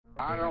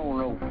I don't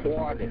know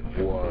what it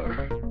was.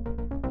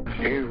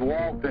 He's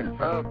walking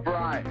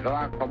upright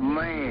like a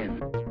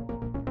man.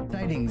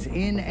 Sightings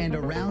in and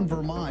around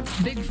Vermont.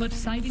 Bigfoot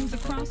sightings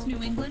across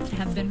New England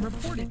have been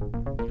reported.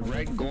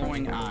 Red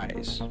glowing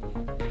eyes,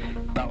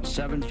 about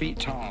 7 feet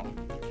tall.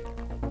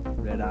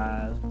 Red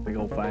eyes, big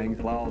old fangs,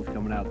 claws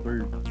coming out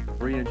through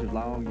 3 inches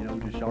long,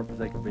 just sharp as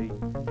they can be.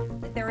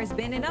 There has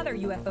been another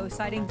UFO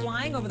sighting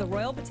flying over the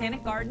Royal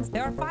Botanic Gardens.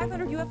 There are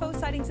 500 UFO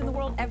sightings in the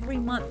world every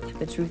month.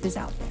 The truth is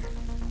out there.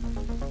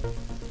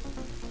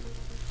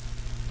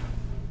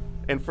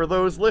 And for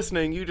those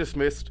listening, you just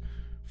missed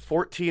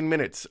 14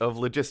 minutes of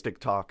logistic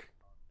talk.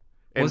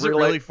 And was it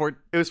really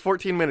It was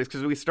 14 minutes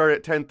because we started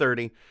at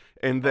 10:30,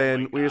 and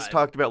then we just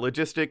talked about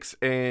logistics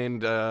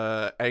and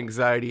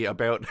anxiety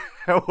about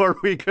how are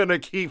we gonna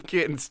keep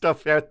getting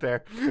stuff out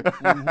there.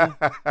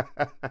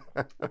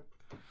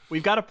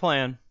 We've got a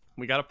plan.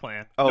 Oh,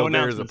 no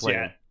there's a announcements plan.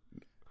 yet,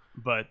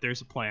 but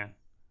there's a plan.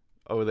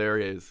 Oh, there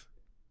is.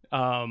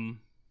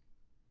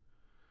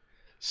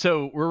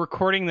 So we're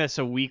recording this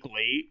a week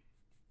late,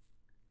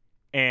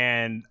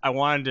 and I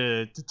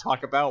wanted to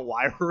talk about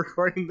why we're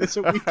recording this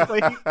a week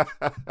late.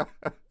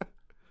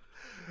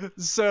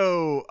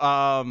 So,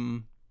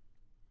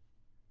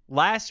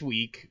 last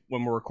week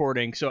when we're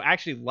recording,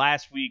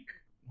 last week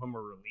when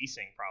we're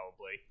releasing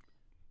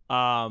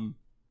probably,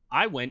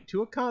 I went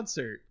to a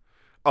concert.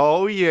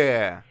 Oh,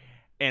 yeah.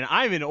 And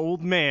I'm an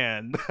old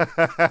man.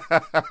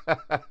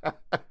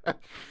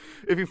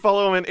 If you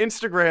follow him on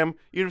Instagram,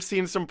 you've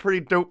seen some pretty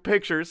dope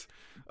pictures.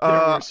 There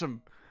were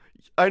some.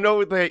 I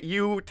know that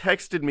you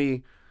texted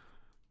me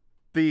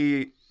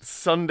the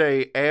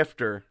Sunday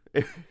after.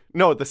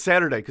 No, the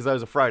Saturday, because that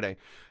was a Friday.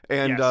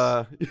 And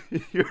Yes.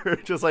 You're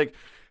just like,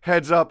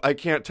 heads up, I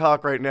can't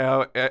talk right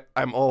now.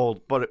 I'm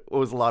old, but it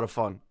was a lot of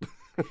fun.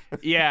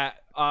 Yeah,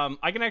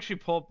 I can actually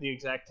pull up the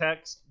exact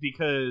text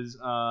because,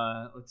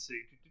 let's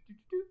see.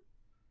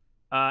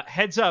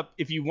 Heads up,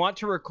 if you want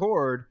to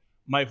record,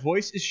 my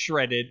voice is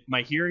shredded,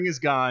 my hearing is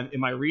gone, and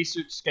my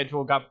research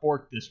schedule got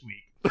borked this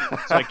week.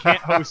 So I can't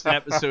host an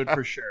episode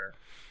for sure.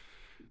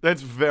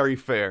 That's very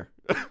fair.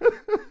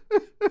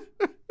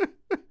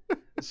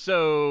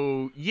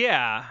 So,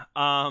 yeah.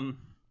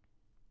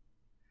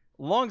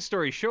 Long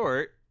story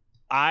short,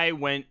 I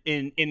went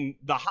on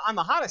the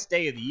hottest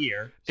day of the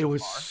year. It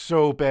was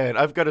so bad.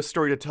 I've got a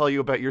story to tell you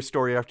about your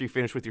story after you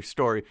finish with your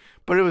story.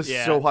 But it was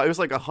so hot. It was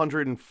like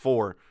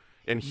 104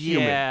 and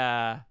humid.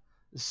 Yeah.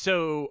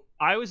 So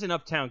I was in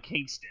Uptown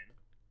Kingston.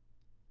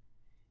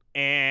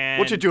 And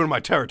What you doing in my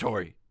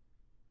territory?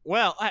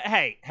 Well,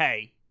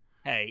 hey.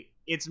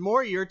 It's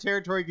more your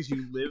territory because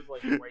you live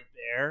like right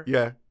there.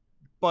 Yeah.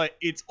 But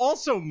it's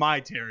also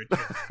my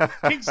territory.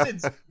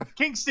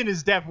 Kingston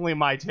is definitely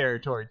my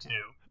territory too.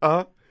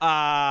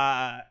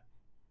 Uh-huh.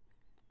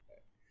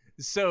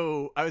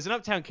 So I was in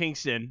Uptown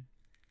Kingston,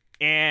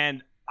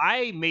 and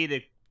I made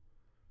a.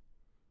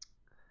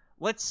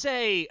 Let's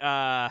say,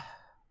 I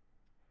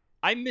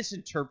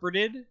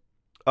misinterpreted.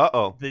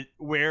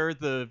 Where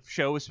the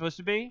show was supposed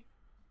to be.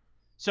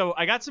 So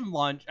I got some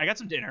lunch. I got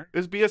some dinner. It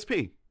was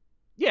BSP.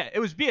 Yeah, it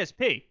was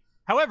BSP.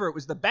 However, it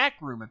was the back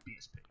room at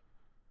BSP.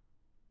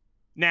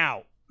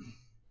 Now,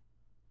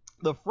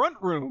 the front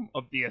room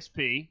of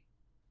BSP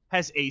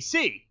has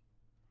AC.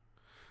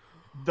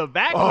 The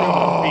back room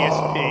of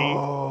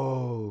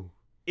BSP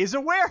is a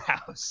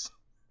warehouse.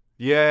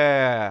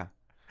 Yeah.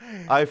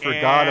 I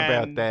forgot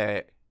about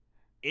that.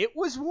 It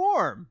was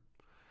warm.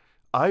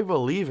 I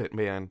believe it,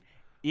 man.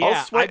 Yeah,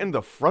 I'll sweat in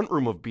the front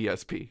room of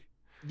BSP.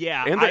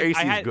 Yeah. And the AC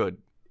is good.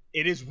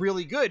 It is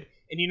really good.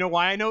 And you know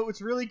why I know it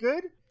was really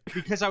good?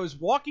 Because I was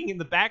walking in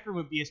the back room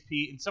of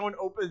BSP and someone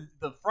opened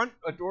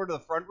a door to the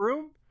front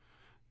room,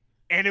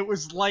 and it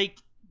was like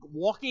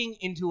walking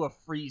into a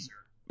freezer.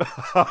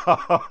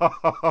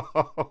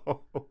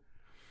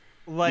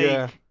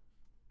 Yeah.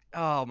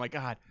 Oh my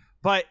god.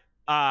 But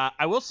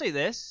I will say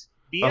this,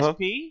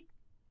 BSP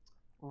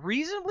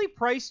reasonably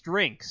priced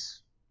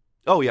drinks.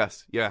 Oh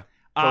yes, yeah.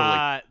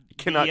 Totally.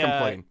 Cannot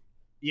complain.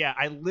 Yeah,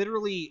 I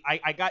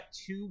got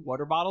 2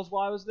 water bottles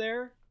while I was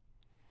there.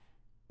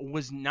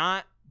 Was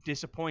not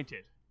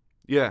disappointed.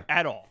 Yeah.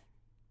 At all.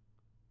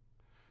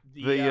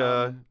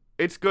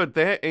 It's good.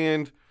 That,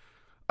 and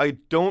I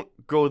don't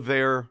go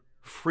there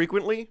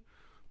frequently.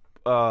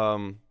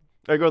 I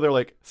go there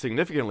like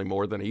significantly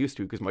more than I used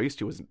to because my used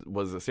to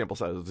was a sample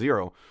size of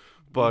 0.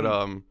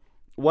 But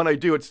when I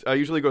do, I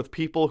usually go with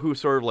people who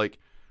sort of like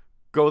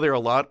go there a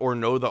lot or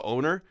know the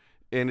owner.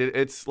 And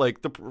it's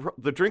like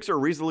the drinks are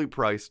reasonably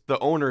priced. The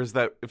owner is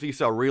that if you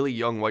saw a really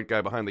young white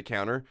guy behind the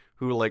counter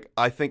who like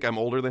I think I'm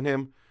older than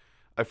him.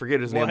 I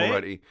forget his name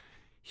already.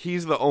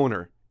 He's the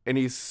owner and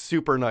he's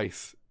super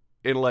nice.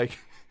 And like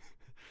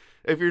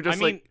if you're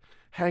just like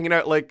hanging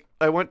out, like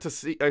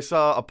I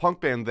saw a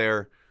punk band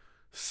there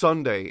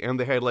Sunday and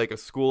they had like a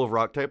School of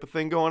Rock type of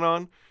thing going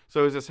on.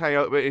 So I was just hanging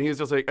out and he was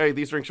just like, "Hey,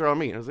 these drinks are on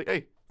me." And I was like,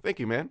 "Hey, thank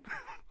you, man."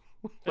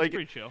 Like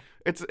pretty chill.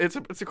 It's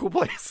a cool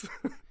place.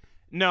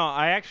 No,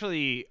 I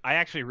actually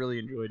really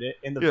enjoyed it,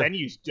 and the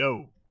venue's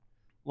dope.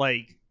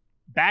 Like,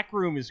 back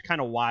room is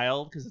kind of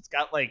wild because it's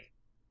got like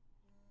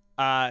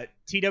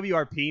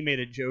TWRP made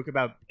a joke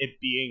about it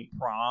being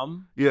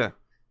prom. Yeah.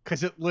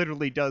 Because it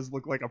literally does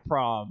look like a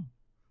prom.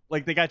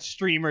 Like, they got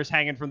streamers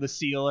hanging from the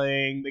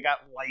ceiling. They got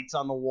lights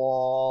on the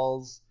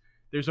walls.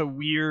 There's a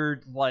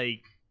weird,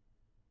 like,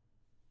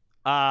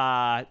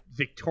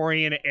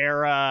 Victorian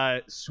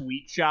era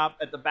sweet shop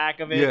at the back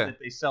of it that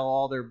they sell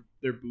all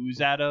their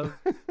booze out of.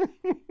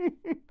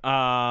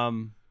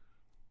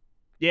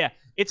 Yeah,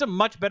 it's a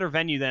much better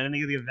venue than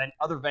any of the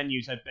other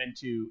venues I've been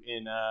to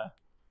in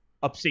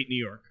upstate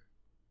New York.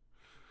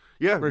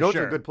 Yeah, For it's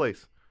sure. a good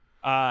place.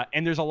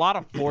 And there's a lot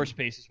of floor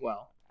space as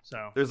well.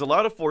 So there's a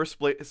lot of floor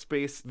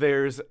space.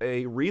 There's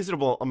a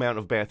reasonable amount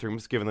of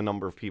bathrooms given the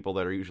number of people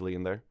that are usually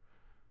in there.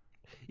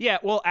 yeah,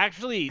 well,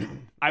 actually,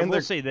 I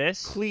will say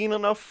this. Clean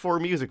enough for a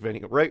music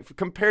venue, right?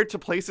 Compared to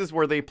places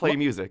where they play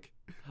music.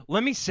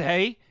 Let me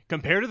say,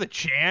 compared to the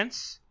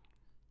Chance,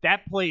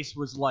 that place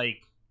was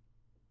like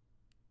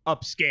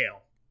upscale.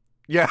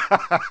 Yeah.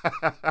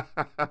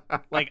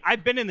 Like,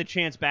 I've been in the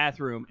Chance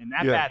bathroom, and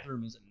that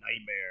bathroom is a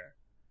nightmare.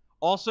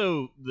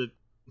 Also,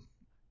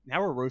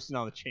 now we're roasting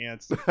on the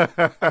Chance.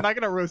 I'm not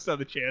gonna roast on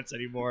the Chance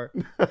anymore.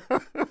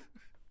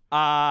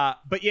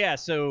 But yeah,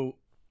 so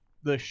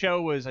the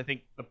show was, I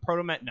think, the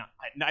Protomen.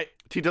 Not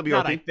TWRP.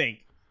 Not I think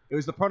it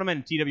was the Protomen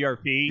and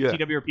TWRP. Yeah.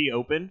 TWRP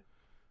opened.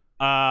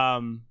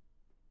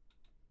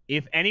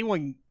 If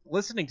anyone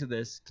listening to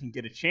this can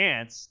get a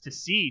chance to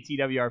see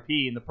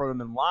TWRP and the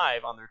Protomen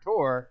live on their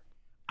tour,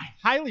 I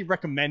highly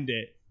recommend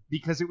it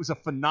because it was a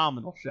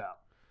phenomenal show.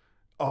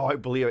 Oh, I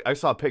believe it. I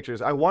saw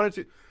pictures. I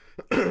wanted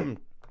to.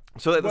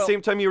 So at the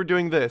same time you were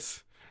doing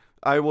this,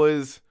 I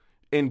was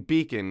in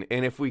Beacon,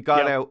 and if we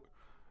got out,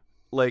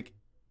 like,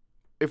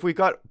 if we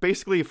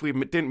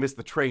didn't miss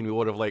the train, we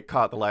would have like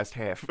caught the last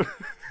half.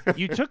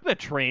 You took the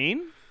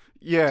train?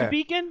 Yeah. To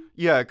Beacon?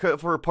 Yeah,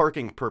 for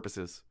parking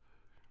purposes.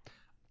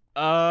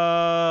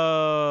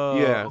 Oh.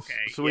 Yeah. Okay.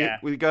 So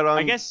we got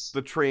on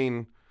the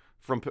train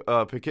from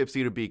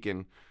Poughkeepsie to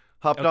Beacon,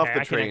 hopped off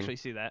the train. I can actually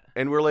see that.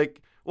 And we're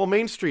like, well,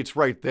 Main Street's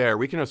right there.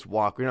 We can just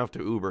walk. We don't have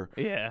to Uber.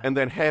 Yeah. And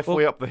then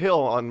halfway up the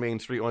hill on Main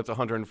Street when it's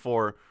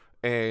 104,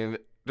 and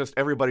just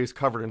everybody's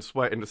covered in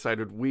sweat, and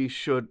decided we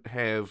should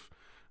have,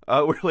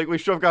 we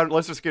should have gotten,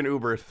 let's just get an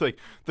Uber. It's like,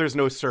 there's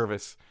no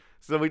service.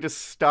 So we just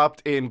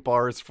stopped in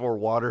bars for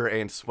water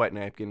and sweat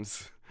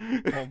napkins.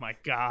 Oh my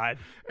God.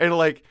 And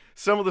like,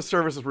 some of the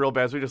service was real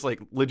bad, so we just like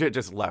legit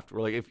just left.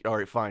 We're like, all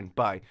right, fine,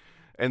 bye.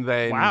 And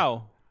then.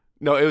 Wow.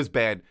 No, it was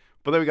bad.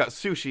 But then we got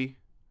sushi,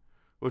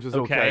 which was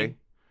okay.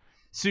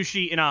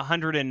 Sushi in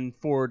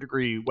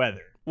 104-degree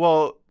weather.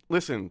 Well,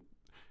 listen,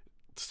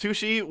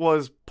 sushi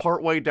was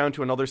partway down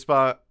to another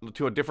spot,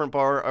 to a different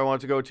bar I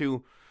wanted to go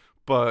to,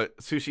 but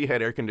sushi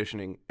had air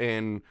conditioning,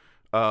 and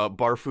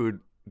bar food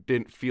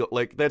didn't feel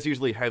like, that's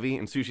usually heavy,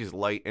 and sushi's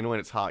light, and when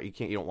it's hot, you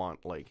don't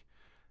want like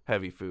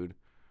heavy food.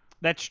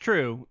 That's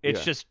true.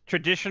 It's just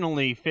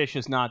traditionally fish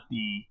is not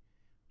the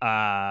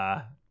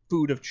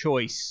food of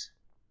choice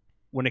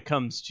when it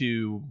comes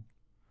to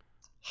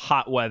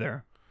hot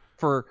weather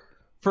for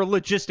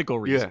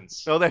logistical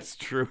reasons. Yeah. Oh, that's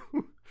true.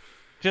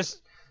 just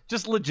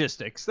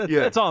logistics.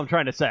 That's all I'm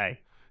trying to say.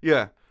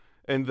 Yeah.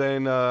 And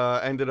then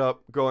ended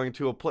up going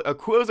to it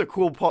was a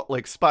cool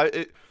like spot.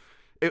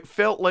 It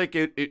felt like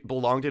it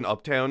belonged in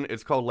Uptown.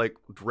 It's called like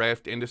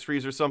Draft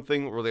Industries or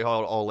something, where they had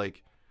all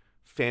like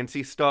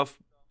fancy stuff,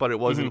 but it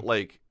wasn't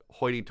like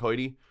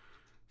hoity-toity.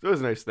 So it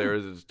was nice there. I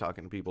was just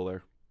talking to people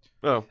there.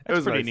 Oh, it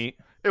was pretty nice. neat.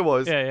 It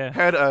was. Yeah.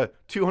 Had a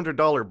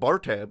 $200 bar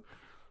tab.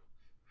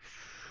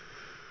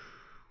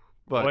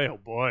 But, boy, oh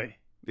boy.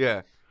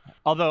 Yeah.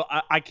 Although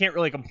I can't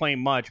really complain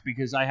much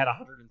because I had a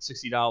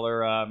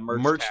 $160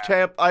 merch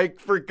tab. I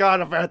forgot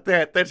about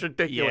that. That's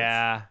ridiculous.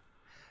 Yeah.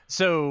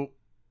 So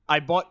I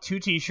bought 2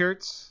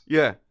 T-shirts.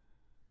 Yeah.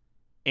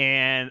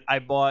 And I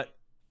bought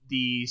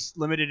the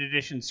limited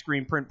edition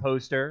screen print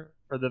poster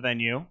for the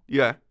venue.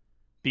 Yeah.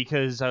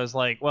 Because I was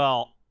like,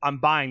 well, I'm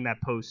buying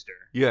that poster.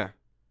 Yeah.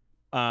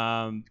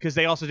 Because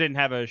they also didn't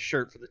have a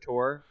shirt for the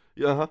tour.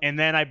 Uh-huh. And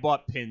then I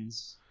bought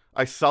pins.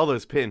 I saw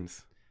those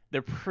pins.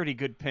 They're pretty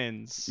good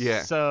pins.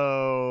 Yeah.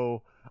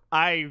 So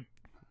I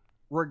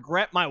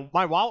regret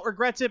my wallet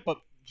regrets it, but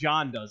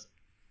John doesn't.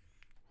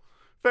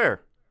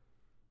 Fair.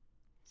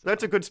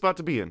 That's a good spot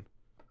to be in.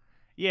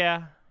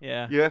 Yeah.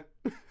 Yeah.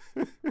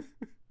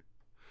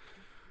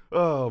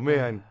 Oh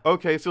man.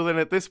 Okay, so then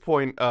at this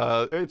point,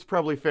 it's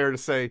probably fair to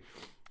say,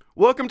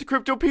 welcome to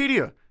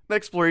Cryptopedia, an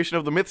exploration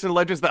of the myths and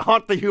legends that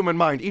haunt the human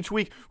mind. Each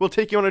week, we'll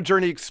take you on a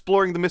journey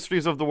exploring the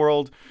mysteries of the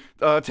world,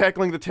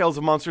 tackling the tales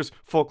of monsters,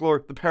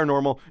 folklore, the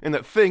paranormal, and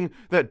that thing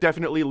that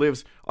definitely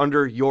lives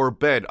under your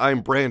bed.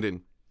 I'm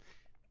Brandon.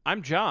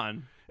 I'm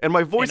John. And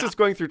my voice is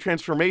going through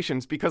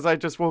transformations because I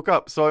just woke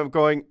up, so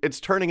it's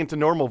turning into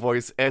normal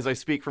voice as I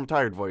speak from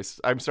tired voice.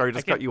 I'm sorry,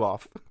 cut you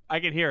off. I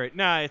can hear it.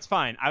 Nah, it's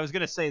fine. I was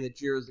going to say that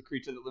Jiro is the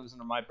creature that lives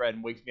under my bed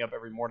and wakes me up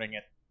every morning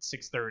at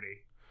 6:30.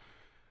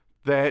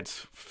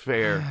 That's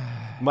fair.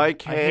 My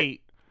cat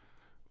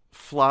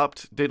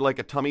did like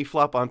a tummy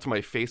flop onto my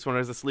face when I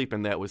was asleep,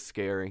 and that was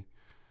scary.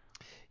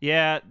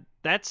 Yeah,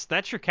 that's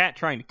your cat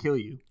trying to kill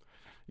you.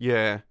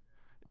 Yeah,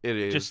 it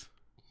is.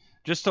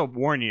 Just to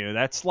warn you,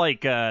 that's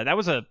like that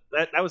was an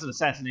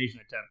assassination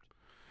attempt.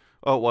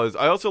 Oh, it was.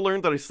 I also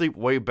learned that I sleep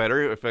way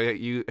better if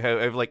I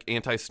have like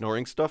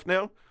anti-snoring stuff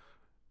now.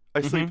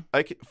 I sleep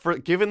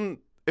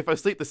if I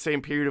sleep the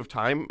same period of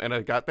time and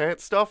I got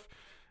that stuff,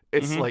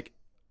 it's like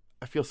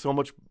I feel so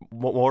much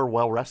more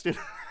well rested.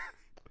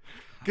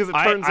 Because it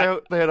turns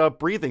out that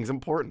breathing's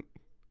important.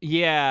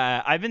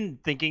 Yeah, I've been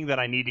thinking that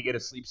I need to get a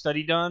sleep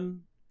study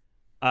done.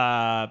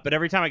 But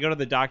every time I go to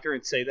the doctor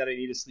and say that I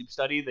need a sleep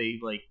study,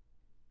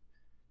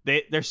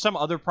 there's some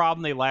other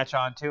problem they latch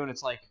on to, and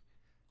it's like,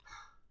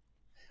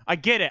 I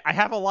get it. I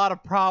have a lot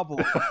of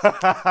problems.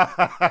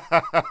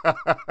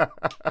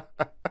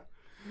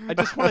 I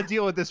just want to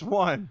deal with this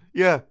one.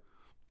 Yeah.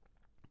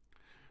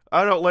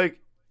 I don't like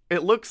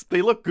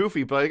they look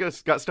goofy, but I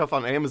just got stuff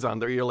on Amazon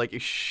there. You're like, you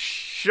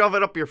shove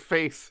it up your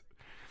face.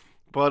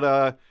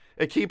 But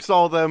it keeps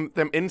all them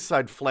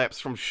inside flaps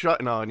from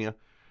shutting on you.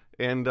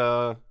 And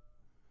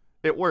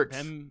it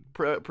works.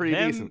 Pretty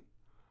decent.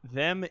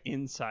 Them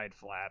inside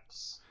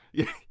flaps.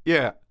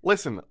 Yeah.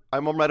 Listen,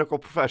 I'm a medical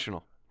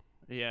professional.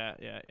 Yeah,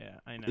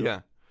 I know.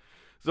 Yeah.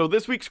 So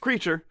this week's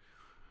creature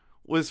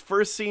was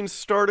first seen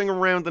starting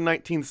around the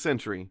 19th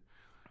century.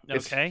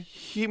 Okay. It's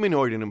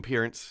humanoid in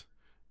appearance.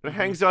 It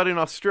hangs out in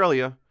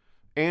Australia,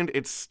 and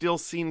it's still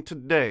seen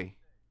today.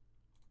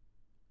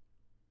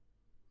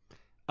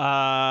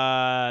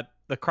 The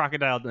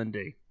Crocodile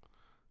Dundee.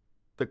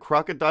 The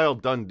Crocodile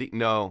Dundee.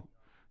 No,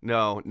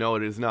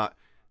 it is not.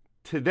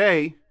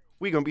 Today,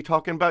 we're going to be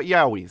talking about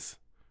Yowies.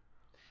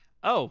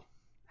 Oh,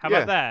 how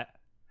about that?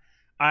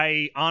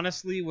 I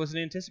honestly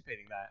wasn't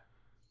anticipating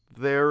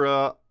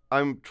that.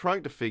 I'm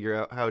trying to figure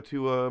out how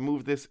to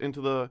move this into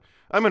the...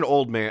 I'm an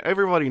old man.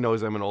 Everybody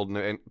knows I'm an old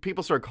man.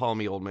 People start calling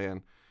me old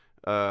man.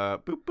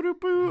 Boop, boop,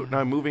 boop. Now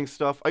I'm moving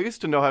stuff. I used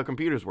to know how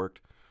computers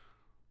worked.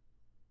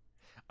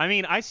 I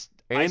mean, I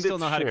still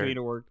know how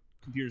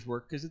computers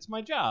work because it's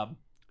my job.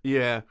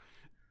 Yeah.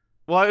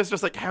 Well, I was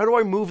just like, how do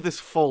I move this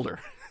folder?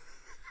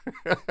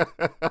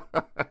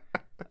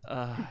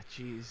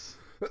 Jeez.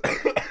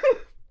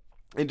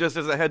 And just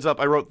as a heads up,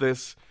 I wrote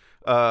this,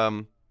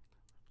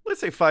 let's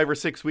say 5 or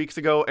 6 weeks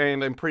ago,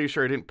 and I'm pretty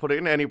sure I didn't put it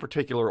in any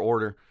particular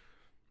order.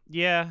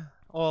 Yeah,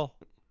 well,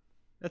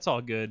 that's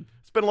all good.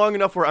 It's been long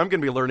enough where I'm going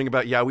to be learning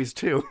about Yowies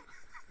too.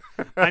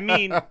 I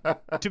mean,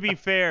 to be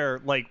fair,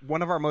 like,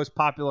 one of our most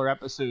popular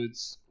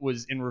episodes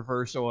was in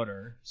reverse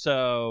order,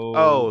 so...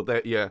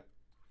 Oh, yeah.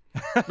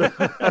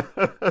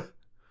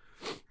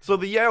 So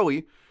the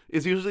Yowie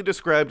is usually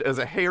described as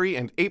a hairy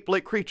and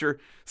ape-like creature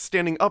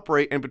standing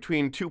upright and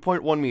between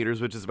 2.1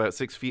 meters, which is about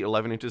 6 feet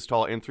 11 inches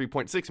tall, and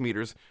 3.6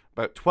 meters,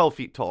 about 12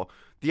 feet tall.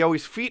 The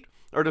Yowie's feet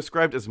are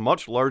described as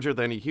much larger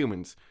than a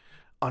human's,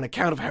 on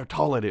account of how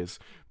tall it is.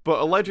 But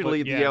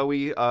allegedly, the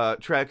Yowie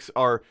tracks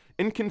are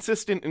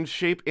inconsistent in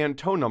shape and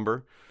toe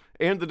number,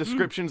 and the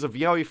descriptions of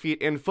Yowie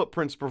feet and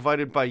footprints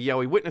provided by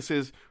Yowie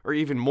witnesses are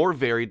even more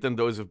varied than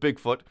those of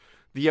Bigfoot.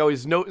 The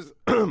Yowie's nose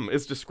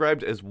is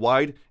described as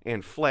wide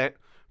and flat.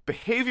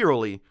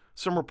 Behaviorally,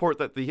 some report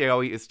that the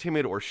Yowie is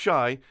timid or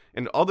shy,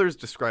 and others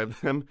describe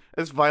them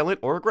as violent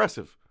or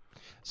aggressive.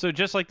 So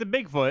just like the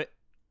Bigfoot,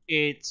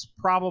 it's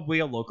probably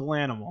a local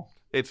animal.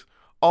 It's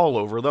all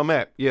over the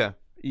map, yeah.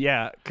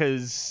 Yeah,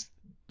 because...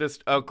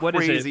 Just a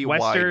crazy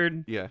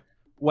wide... Yeah.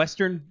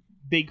 Western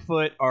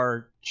Bigfoot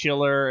are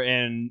chiller,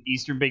 and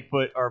Eastern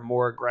Bigfoot are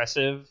more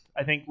aggressive,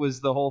 I think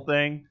was the whole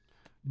thing.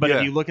 But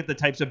if you look at the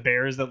types of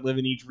bears that live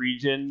in each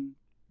region,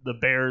 the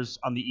bears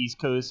on the East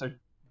Coast are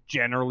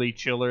generally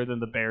chiller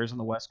than the bears on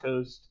the West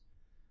Coast.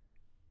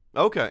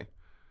 Okay.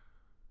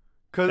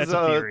 Because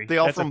they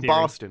all from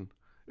Boston.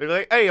 They're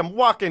like, hey, I'm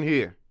walking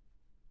here.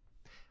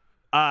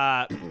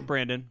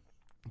 Brandon.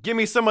 Give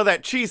me some of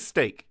that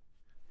cheesesteak.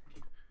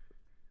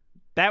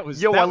 I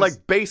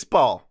like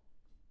baseball.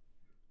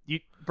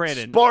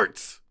 Brandon.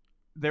 Sports.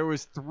 There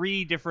was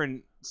 3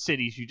 different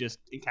cities you just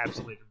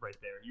encapsulated right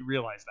there. You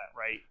realize that,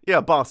 right?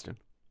 Yeah, Boston.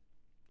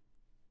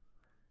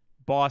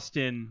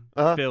 Boston,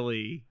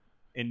 Philly,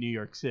 and New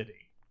York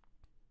City.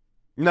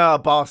 Nah,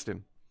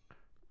 Boston.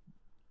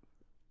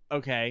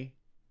 Okay.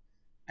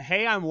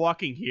 Hey, I'm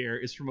Walking Here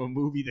is from a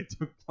movie that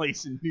took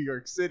place in New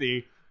York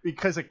City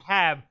because a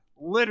cab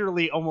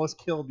literally almost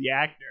killed the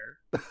actor.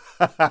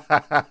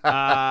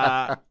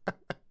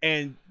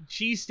 And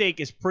cheesesteak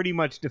is pretty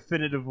much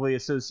definitively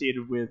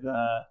associated with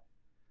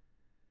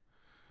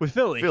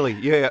Philly. Philly,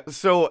 yeah.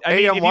 So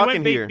I'm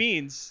walking here.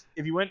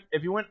 If you went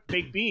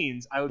baked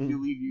beans, I would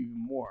believe you even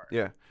more.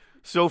 Yeah.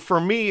 So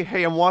for me,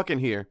 hey, I'm walking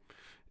here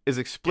is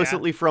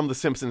explicitly from the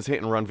Simpsons hit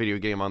and run video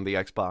game on the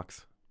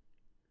Xbox.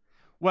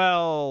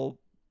 Well,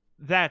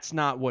 that's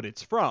not what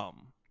it's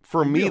from.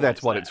 For me,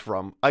 that's what it's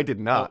from. I did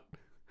not.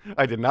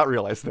 I did not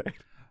realize that.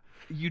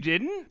 You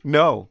didn't?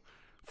 No.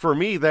 For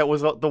me, that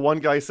was the one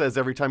guy says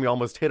every time you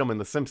almost hit him in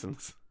The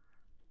Simpsons.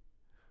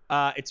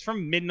 It's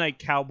from Midnight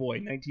Cowboy,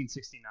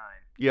 1969.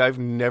 Yeah, I've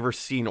never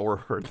seen or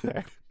heard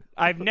that.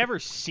 I've never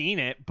seen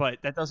it, but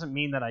that doesn't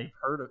mean that I haven't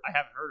heard of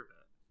it.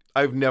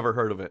 I've never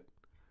heard of it.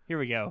 Here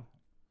we go.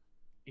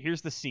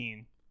 Here's the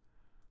scene.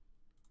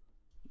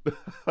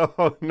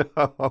 Oh,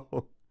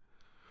 no.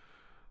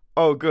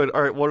 Oh, good.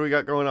 All right, what do we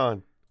got going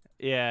on?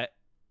 Yeah.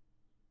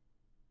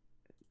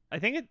 I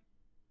think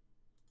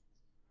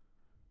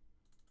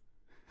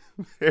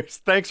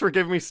Thanks for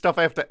giving me stuff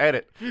I have to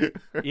edit.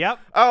 Yep.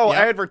 Oh,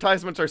 Yep.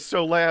 Advertisements are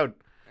so loud.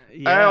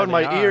 Yeah, Ow, in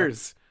my they are.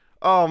 ears.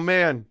 Oh,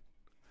 man.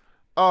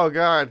 Oh,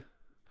 God.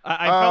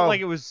 I felt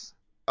like it was.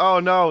 Oh,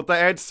 no, the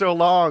ad's so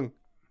long.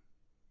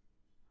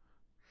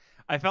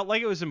 I felt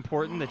like it was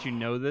important that you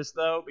know this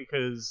though,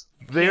 because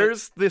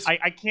There's this.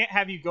 I can't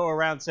have you go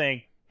around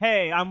saying,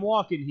 "Hey, I'm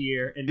walking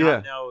here," and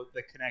not know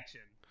the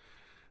connection.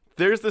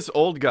 There's this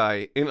old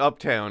guy in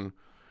Uptown,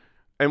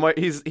 and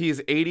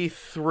he's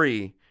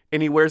 83,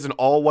 and he wears an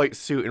all-white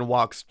suit and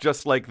walks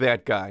just like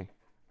that guy.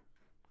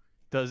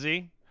 Does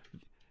he?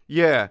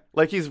 Yeah,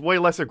 like he's way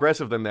less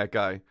aggressive than that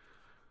guy.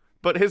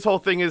 But his whole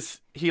thing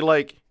is he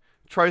like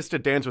tries to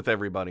dance with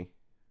everybody.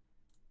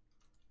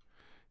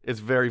 It's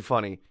very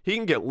funny. He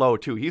can get low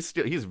too. He's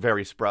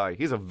very spry.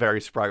 He's a very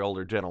spry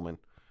older gentleman.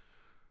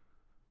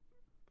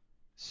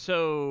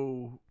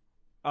 So,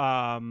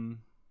 fun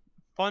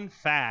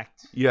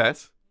fact.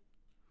 Yes.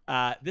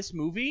 This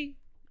movie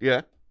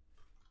Yeah.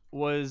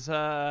 was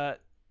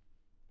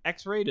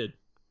X-rated.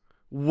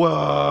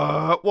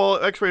 What?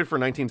 Well, X-rated for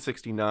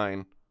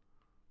 1969.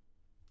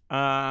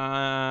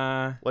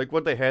 Like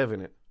what they have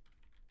in it.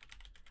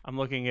 I'm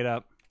looking it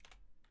up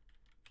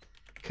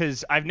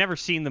because I've never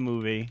seen the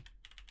movie.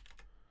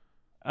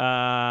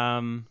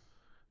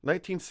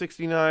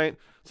 1969.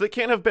 So it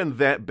can't have been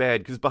that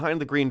bad because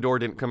Behind the Green Door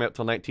didn't come out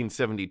till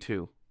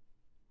 1972.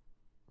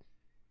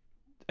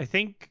 I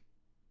think.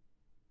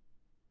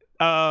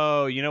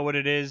 Oh, you know what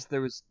it is?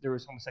 There was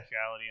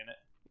homosexuality in it.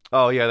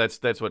 Oh yeah,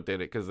 that's what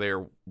did it because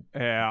they're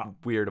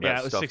weird about stuff. Yeah,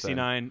 it was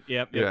 69.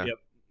 Then.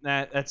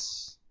 Yep.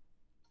 That's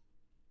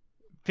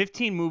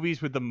 15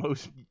 movies with the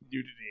most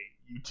nudity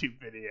YouTube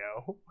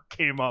video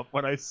came up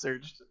when I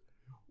searched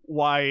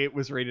why it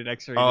was rated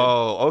X-rated.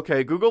 Oh,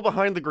 okay. Google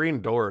Behind the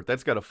Green Door.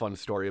 That's got a fun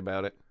story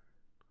about it.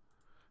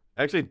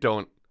 Actually,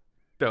 don't.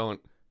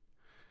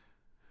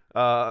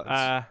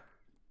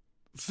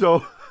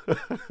 So,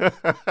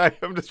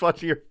 I'm just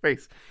watching your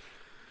face.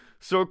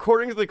 So,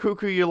 according to the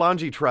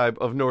Kuku-Yalanji tribe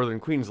of northern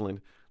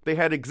Queensland, they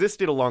had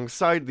existed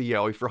alongside the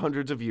Yowie for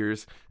hundreds of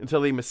years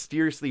until they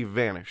mysteriously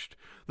vanished.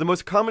 The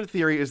most common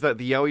theory is that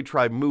the Yowie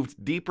tribe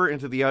moved deeper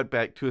into the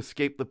outback to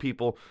escape the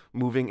people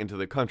moving into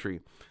the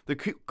country. The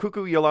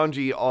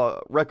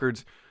Kuku-Yalanji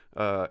records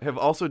have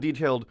also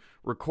detailed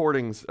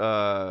recordings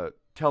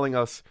telling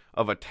us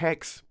of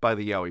attacks by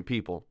the Yowie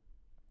people.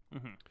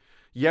 Mm-hmm.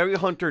 Yowie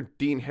hunter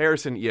Dean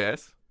Harrison,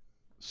 yes?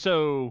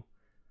 So,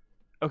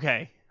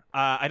 okay.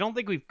 I don't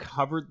think we've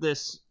covered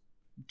this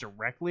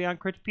directly on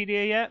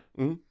Cryptopedia yet.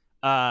 Mm-hmm.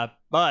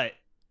 But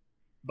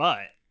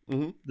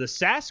Mm-hmm. the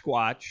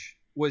Sasquatch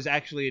was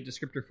actually a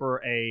descriptor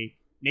for a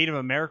Native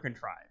American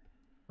tribe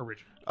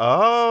originally.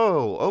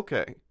 Oh,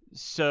 okay.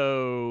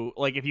 So,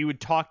 like, if you would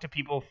talk to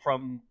people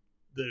from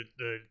the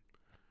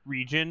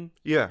region,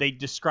 Yeah. they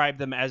describe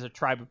them as a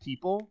tribe of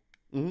people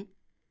Mm-hmm.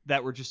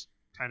 that were just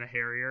kind of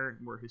hairier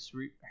and wore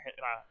hirsute.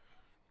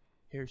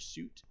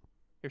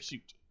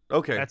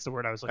 Okay. That's the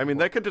word I was looking I mean,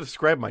 for. that could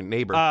describe my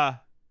neighbor.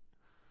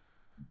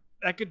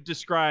 That could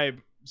describe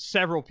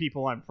several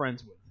people I'm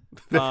friends with.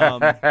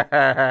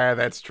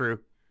 That's true.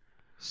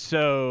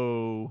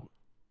 So,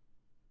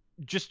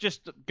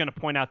 just gonna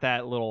point out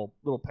that little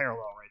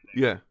parallel right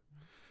there. Yeah.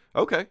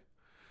 Okay.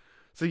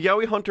 So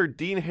Yowie hunter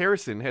Dean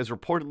Harrison has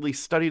reportedly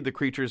studied the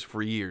creatures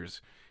for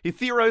years. He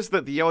theorized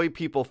that the Yowie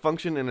people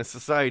function in a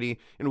society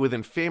and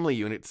within family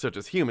units such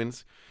as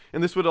humans,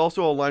 and this would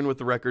also align with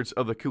the records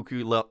of the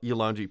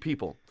Kuku-Yalanji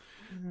people.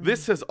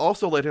 This has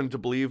also led him to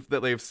believe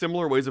that they have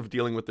similar ways of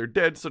dealing with their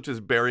dead, such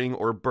as burying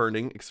or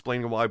burning,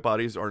 explaining why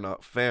bodies are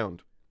not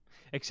found.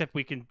 Except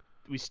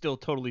we still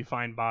totally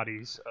find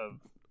bodies of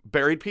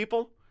Buried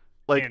people?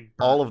 Like, and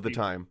all burned of the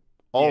people. time.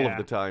 All Yeah. of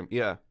the time,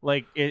 yeah.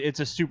 Like it's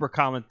a super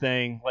common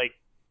thing. Like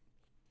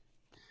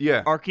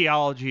Yeah,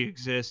 archaeology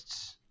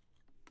exists.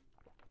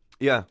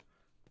 yeah.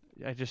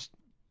 I just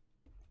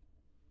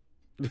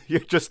You're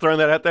just throwing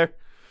that out there?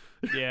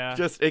 yeah,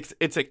 Just,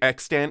 it's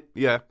extant,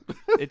 yeah.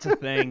 it's a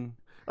thing.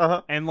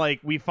 Uh-huh. And like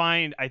we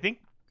find,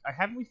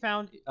 haven't we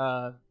found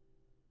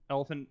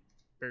elephant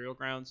burial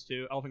grounds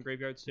too, elephant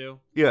graveyards too?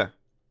 Yeah.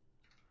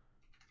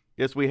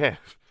 Yes, we have.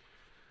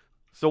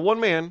 So one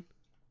man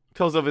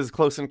tells of his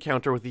close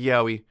encounter with the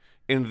Yowie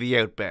in the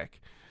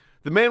outback.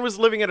 The man was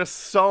living at a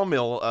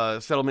sawmill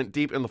settlement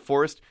deep in the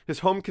forest. His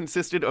home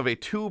consisted of a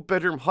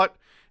 2-bedroom hut,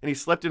 and he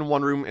slept in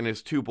one room and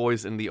his 2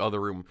 boys in the other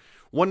room.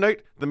 One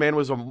night, the man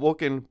was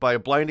awoken by a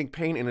blinding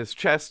pain in his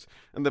chest,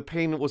 and the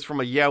pain was from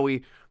a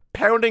Yowie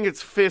pounding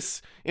its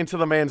fists into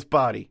the man's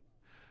body.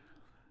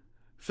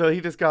 So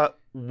he just got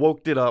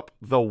woked it up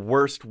the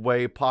worst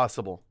way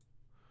possible.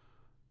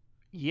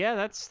 Yeah,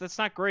 that's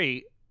not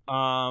great.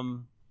 I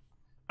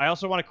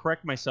also want to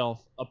correct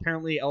myself.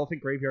 Apparently,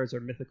 elephant graveyards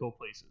are mythical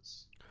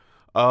places.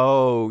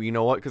 Oh, you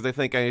know what? Because I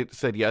think I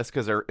said yes,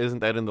 because isn't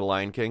that in The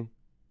Lion King?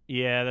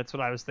 Yeah, that's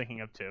what I was thinking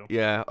of too.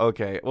 Yeah,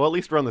 okay. Well, at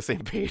least we're on the same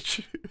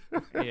page.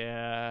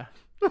 Yeah.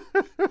 I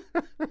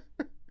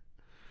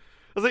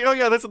was was like, oh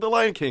yeah, that's the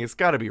Lion King. It's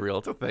got to be real.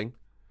 It's a thing.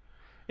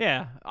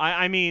 Yeah,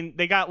 I mean,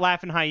 they got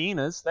laughing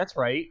hyenas. That's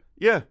right.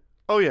 Yeah.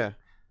 Oh yeah.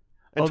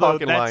 And Although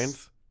talking that's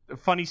lions. A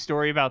funny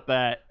story about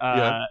that.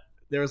 Yeah.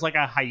 There was like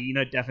a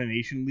hyena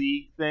defamation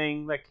league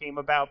thing that came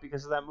about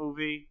because of that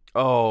movie.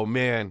 Oh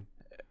man.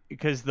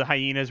 Because the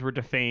hyenas were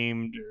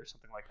defamed or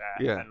something like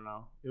that. Yeah. I don't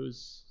know. It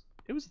was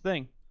a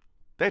thing.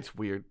 That's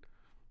weird.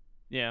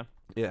 Yeah.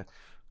 Yeah.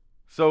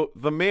 So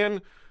the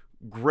man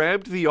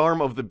grabbed the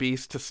arm of the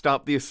beast to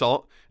stop the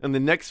assault, and the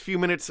next few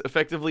minutes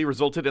effectively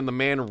resulted in the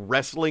man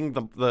wrestling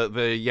the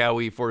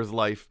Yowie for his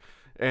life.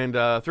 And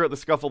throughout the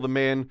scuffle, the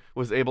man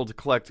was able to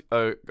collect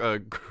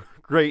a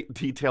great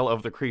detail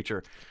of the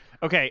creature.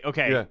 Okay.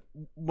 Yeah.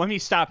 Let me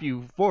stop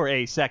you for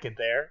a second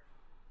there.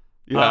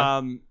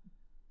 Yeah.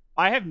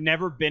 I have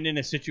never been in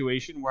a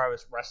situation where I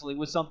was wrestling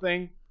with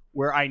something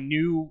where I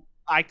knew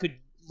I could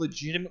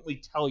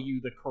legitimately tell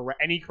you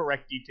any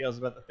correct details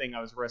about the thing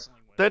I was wrestling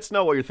with. That's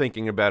not what you're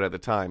thinking about at the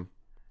time.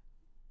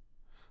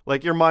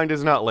 Like, your mind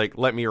is not like,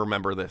 let me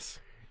remember this.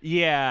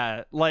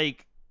 Yeah,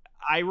 like,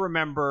 I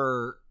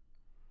remember,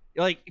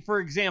 like, for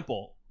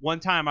example, one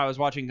time I was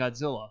watching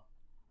Godzilla,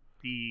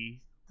 the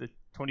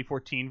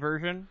 2014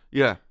 version.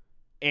 Yeah.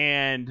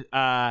 And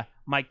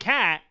my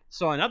cat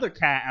saw another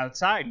cat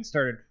outside and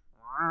started,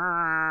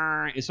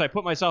 so I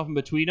put myself in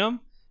between them.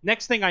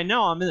 Next thing I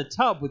know, I'm in the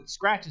tub with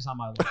scratches on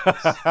my legs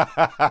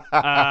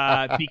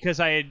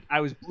because I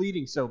was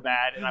bleeding so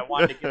bad, and I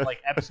wanted to get like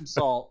Epsom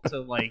salt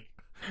to like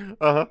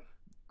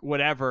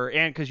whatever,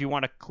 and because you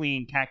want to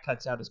clean cat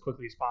cuts out as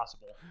quickly as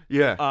possible.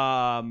 Yeah.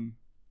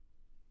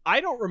 I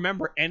don't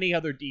remember any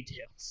other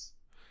details.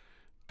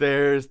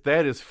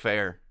 That is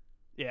fair.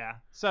 Yeah.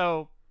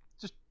 So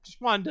just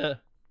wanted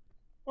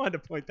to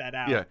point that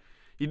out. Yeah.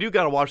 You do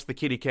got to watch the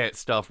kitty cat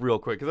stuff real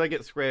quick, because I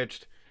get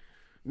scratched.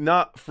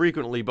 Not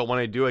frequently, but when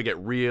I do, I get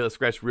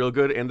scratched real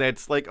good, and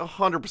that's like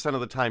 100%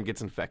 of the time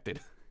gets infected.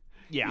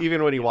 Yeah.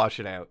 Even when you wash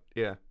it out.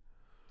 Yeah.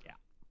 Yeah.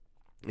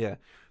 Yeah.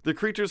 The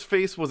creature's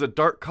face was a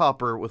dark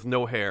copper with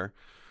no hair.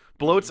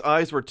 Below its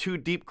eyes were 2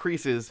 deep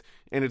creases,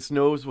 and its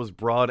nose was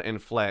broad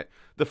and flat.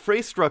 The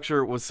face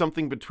structure was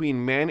something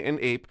between man and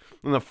ape,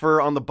 and the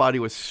fur on the body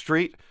was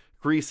straight,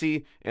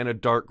 greasy, and a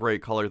dark gray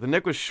color. The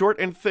neck was short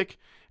and thick,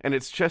 and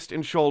its chest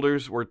and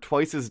shoulders were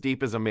twice as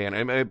deep as a man.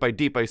 And by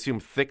deep, I assume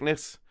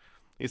thickness.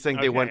 He's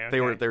saying they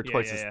were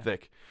twice as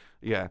thick.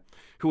 Yeah.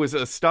 Who was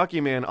a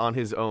stocky man on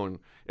his own.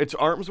 Its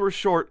arms were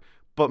short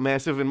but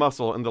massive in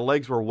muscle, and the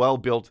legs were well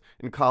built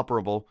and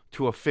comparable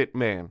to a fit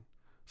man.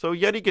 So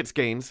Yeti gets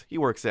gains. He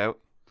works out.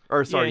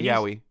 Or sorry,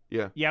 Yowie.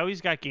 Yeah.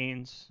 Yowie's got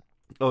gains.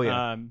 Oh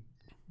yeah.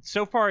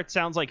 So far it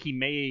sounds like he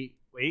may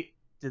wait,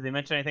 did they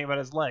mention anything about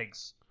his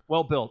legs?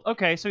 Well built.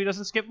 Okay, so he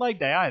doesn't skip leg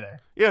day either.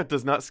 Yeah, it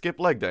does not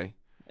skip leg day.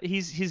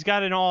 He's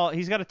got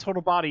a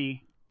total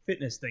body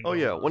fitness thing. Oh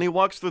yeah, when he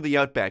walks through the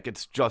outback,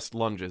 it's just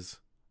lunges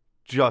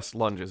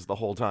the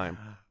whole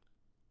time.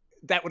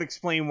 That would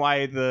explain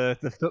why the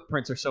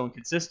footprints are so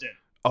inconsistent.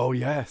 Oh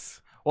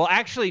yes. Well,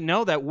 actually,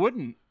 no, that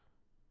wouldn't,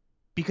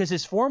 because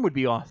his form would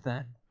be off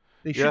then.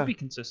 They should be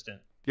consistent.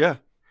 Yeah.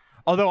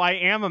 Although I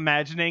am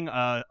imagining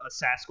a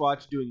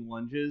Sasquatch doing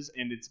lunges,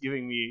 and it's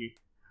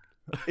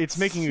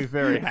making me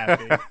very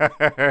happy.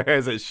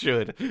 As it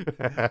should.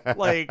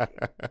 Like,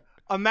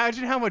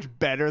 imagine how much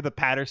better the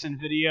Patterson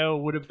video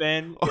would have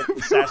been if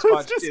the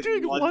Sasquatch just did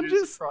doing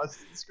lunges across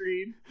the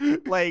screen.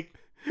 Like,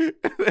 and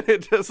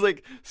it just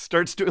like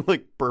starts doing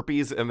like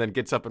burpees and then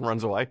gets up and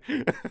runs away.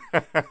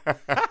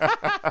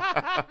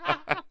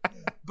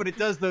 But it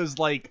does those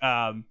like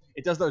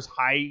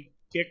high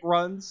kick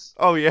runs.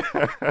 Oh yeah.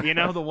 You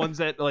know, the ones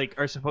that like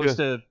are supposed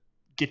to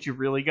get you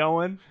really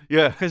going.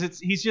 Yeah. Because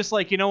he's just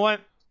like, you know what?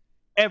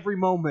 Every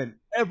moment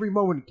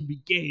can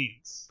be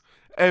gains.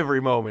 Every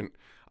moment.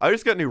 I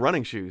just got new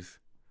running shoes.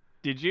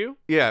 Did you?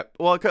 Yeah.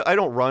 Well, I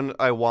don't run,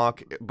 I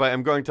walk, but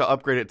I'm going to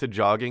upgrade it to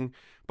jogging.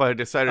 But I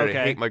decided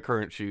I hate my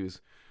current shoes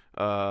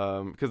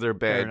because they're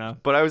bad. Fair enough.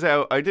 But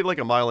I did like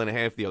a mile and a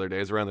half the other day. I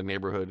was around the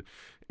neighborhood,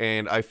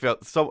 and I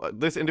felt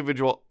this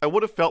individual. I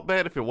would have felt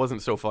bad if it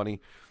wasn't so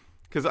funny,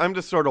 because I'm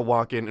just sort of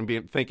walking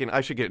and thinking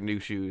I should get new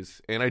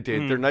shoes, and I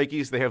did. They're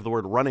Nikes. They have the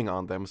word running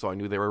on them, so I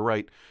knew they were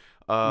right.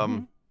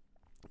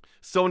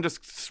 Someone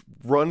just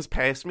runs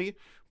past me,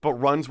 but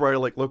runs where I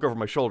like look over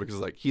my shoulder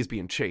because like he's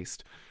being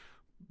chased.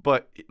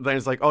 But then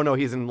it's like, oh no,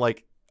 he's in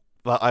like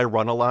the I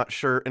run a lot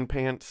shirt and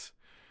pants.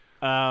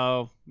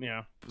 Oh,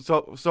 yeah.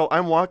 So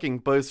I'm walking,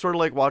 but it's sort of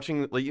like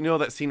watching, like, you know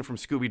that scene from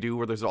Scooby-Doo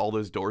where there's all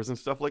those doors and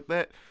stuff like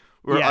that?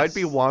 Where yes. I'd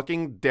be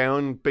walking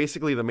down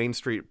basically the main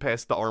street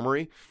past the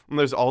Armory, and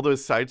there's all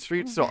those side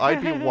streets, so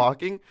I'd be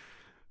walking,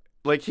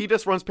 like, he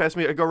just runs past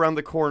me, I go around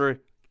the corner,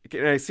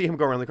 and I see him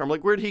go around the corner, I'm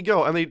like, where'd he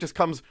go? And then he just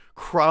comes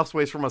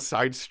crossways from a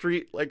side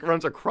street, like,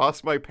 runs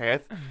across my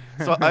path,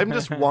 so I'm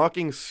just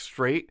walking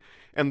straight,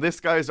 and this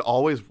guy's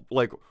always,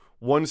 like,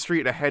 one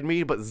street ahead of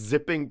me, but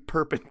zipping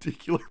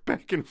perpendicular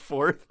back and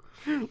forth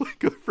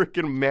like a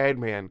freaking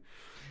madman.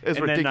 It's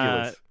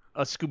ridiculous. Then,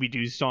 a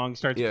Scooby-Doo song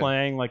starts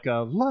playing, like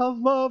a love,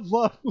 love,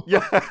 love.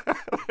 Yeah.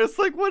 It's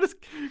like, what is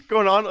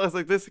going on? I was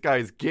like, this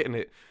guy's getting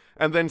it.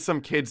 And then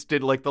some kids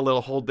did like the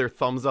little hold their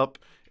thumbs up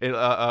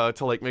to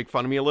like make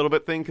fun of me a little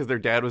bit thing because their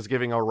dad was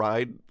giving a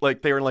ride.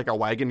 Like they were in like a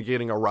wagon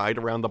getting a ride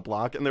around the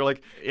block, and they're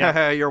like,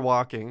 "Haha, you're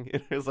walking."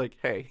 And it was like,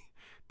 "Hey,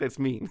 that's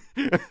mean."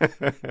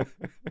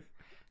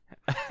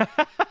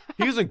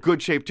 He was in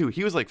good shape too.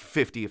 He was like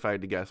 50, if I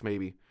had to guess,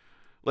 maybe.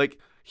 Like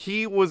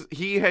he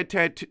had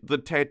the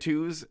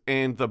tattoos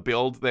and the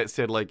build that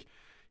said like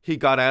he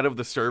got out of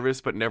the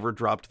service but never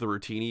dropped the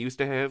routine he used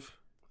to have.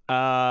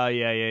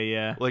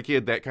 Yeah. Like he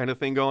had that kind of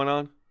thing going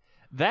on.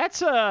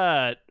 That's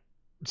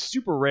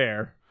super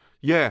rare.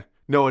 Yeah,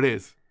 no, it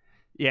is.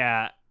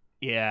 Yeah.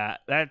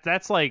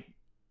 That's like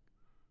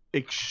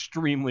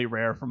extremely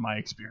rare from my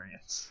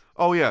experience.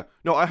 Oh yeah,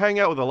 no, I hang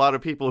out with a lot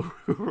of people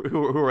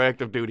who are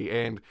active duty,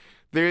 and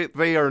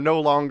they are no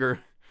longer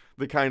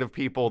the kind of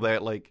people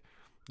that like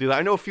do that.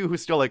 I know a few who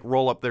still like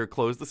roll up their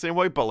clothes the same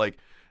way, but like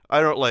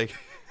I don't like.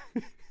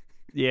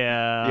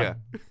 Yeah.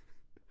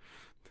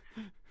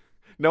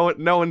 No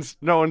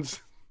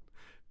one's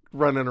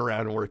running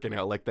around and working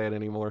out like that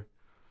anymore.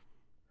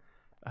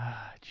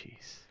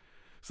 Jeez.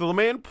 So the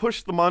man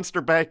pushed the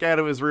monster back out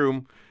of his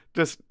room.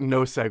 Just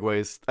no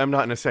segues. I'm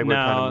not in a segue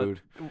kind of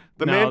mood.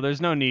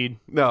 There's no need.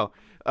 No.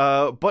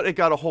 But it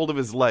got a hold of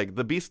his leg.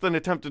 The beast then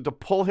attempted to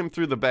pull him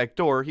through the back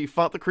door. He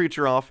fought the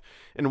creature off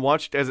and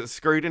watched as it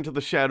scurried into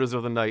the shadows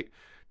of the night.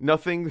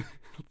 Nothing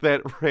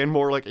that ran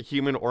more like a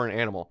human or an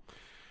animal.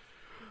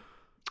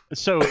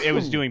 So it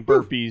was doing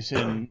burpees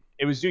and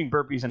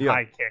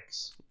high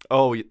kicks.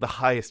 Oh, the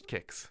highest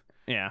kicks.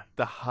 Yeah.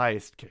 The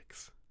highest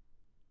kicks.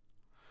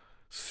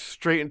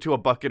 Straight into a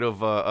bucket of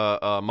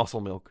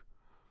muscle milk.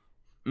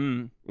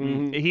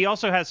 Mm-hmm. He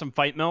also has some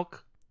fight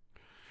milk.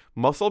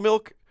 Muscle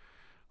milk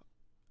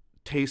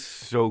tastes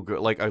so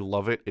good. Like I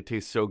love it. It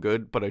tastes so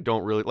good, but I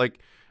don't really like.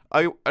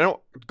 I don't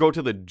go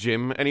to the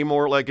gym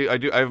anymore. Like I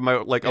do. I have my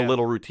a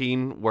little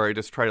routine where I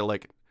just try to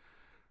like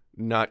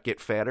not get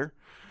fatter.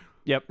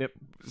 Yep.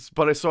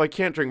 But so I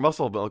can't drink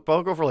muscle milk. But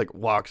I'll go for like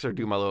walks or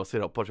do my little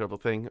sit up, push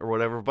up thing or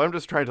whatever. But I'm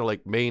just trying to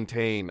like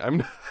maintain.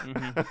 I'm.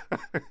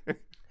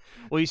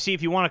 Well, you see,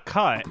 if you want to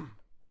cut.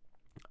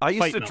 I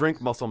used to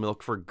drink muscle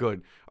milk for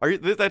good.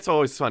 That's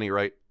always funny,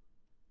 right?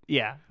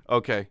 Yeah.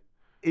 Okay.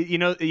 You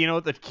know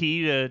what the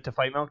key to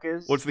fight milk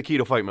is? What's the key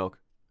to fight milk?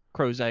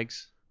 Crow's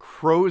eggs.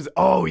 Crow's.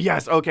 Oh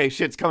yes. Okay.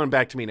 Shit's coming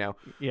back to me now.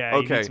 Yeah.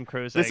 Okay. You need some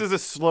crow's this eggs. is a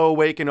slow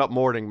waking up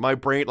morning. My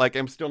brain, like,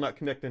 I'm still not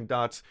connecting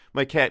dots.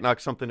 My cat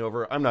knocked something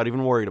over. I'm not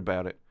even worried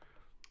about it.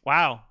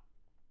 Wow.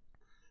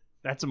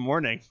 That's a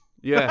morning.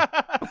 Yeah.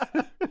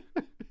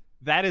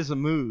 That is a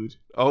mood.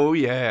 Oh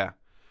yeah.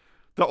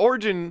 The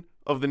origin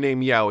of the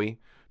name Yowie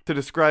to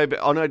describe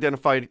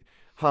unidentified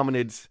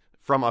hominids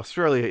from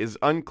Australia is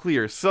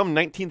unclear. Some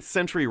 19th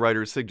century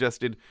writers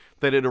suggested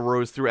that it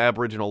arose through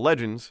Aboriginal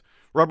legends.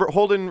 Robert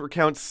Holden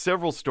recounts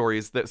several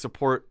stories that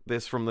support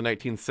this from the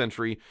 19th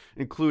century,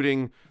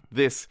 including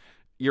this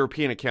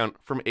European account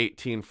from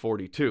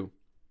 1842.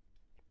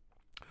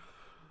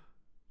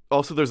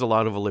 Also, there's a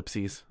lot of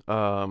ellipses.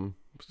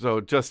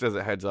 So just as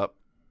a heads up.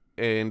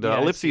 And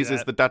ellipses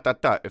is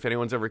the ... If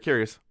anyone's ever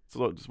curious,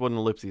 that's what an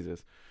ellipses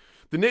is.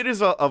 The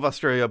natives of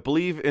Australia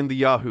believe in the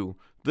Yahoo,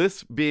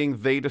 this being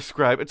they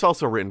describe, it's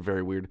also written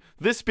very weird,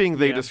 this being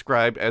they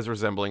describe as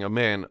resembling a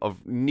man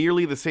of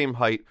nearly the same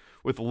height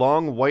with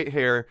long white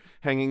hair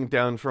hanging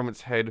down from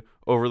its head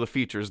over the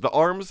features. The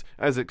arms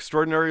as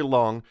extraordinarily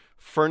long,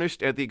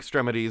 furnished at the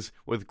extremities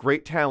with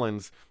great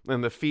talons,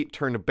 and the feet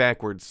turned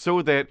backwards,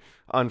 so that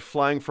on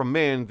flying from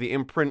man, the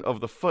imprint of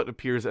the foot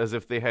appears as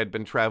if they had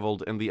been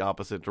traveled in the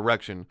opposite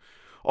direction.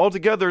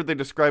 Altogether, they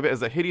describe it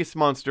as a hideous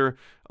monster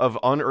of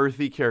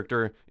unearthly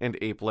character and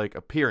ape-like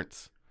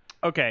appearance.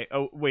 Okay.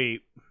 Oh,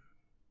 wait.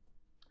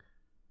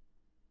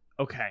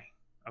 Okay.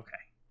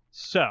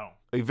 So.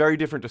 A very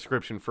different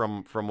description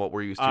from what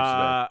we're used to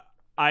today.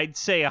 I'd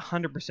say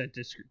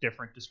 100%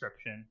 different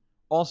description.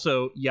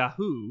 Also,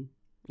 Yahoo.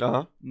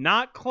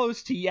 Not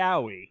close to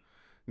Yowie.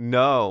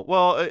 No.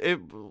 Well,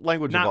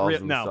 language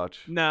evolves and such.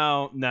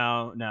 No.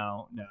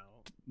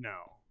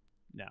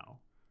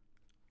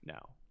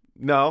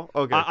 No?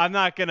 Okay. I'm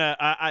not gonna.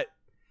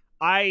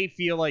 I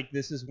feel like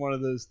this is one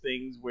of those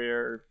things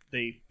where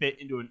they fit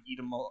into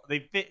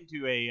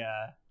a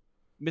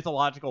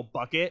mythological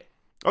bucket.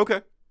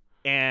 Okay.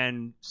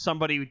 And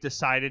somebody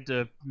decided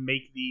to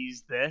make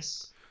these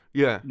this.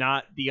 Yeah.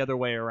 Not the other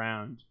way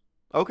around.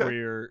 Okay.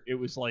 Where it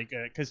was like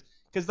because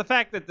the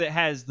fact that it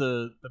has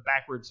the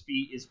backwards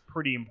feet is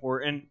pretty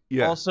important.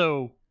 Yeah.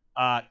 Also,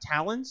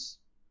 talons.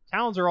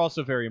 Talons are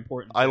also very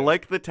important. Too. I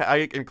like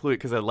I include it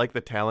because I like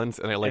the talons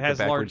and I like the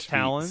backwards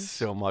talons. feet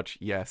so much.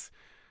 Yes,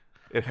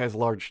 it has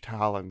large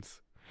talons.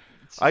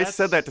 I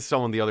said that to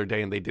someone the other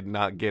day and they did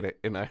not get it,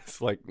 and I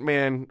was like,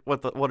 "Man,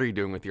 what are you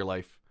doing with your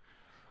life?"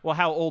 Well,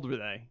 how old were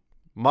they?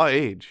 My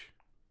age.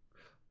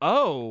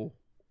 Oh,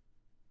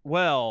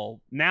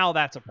 well, now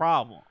that's a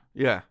problem.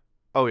 Yeah.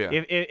 Oh yeah.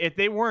 If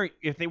they weren't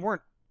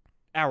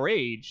our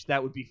age,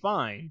 that would be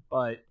fine.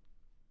 But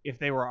if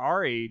they were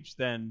our age,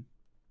 then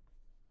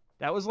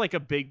that was like a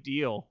big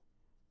deal.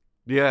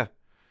 Yeah.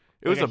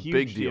 It was like a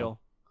big deal.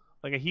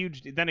 Like a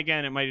huge. Then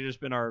again, it might have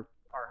just been our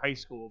our high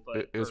school,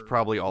 but It was or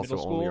probably middle also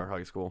school? only our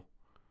high school.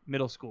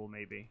 Middle school,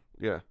 maybe.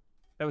 Yeah.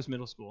 That was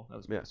middle school.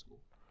 Yeah. School.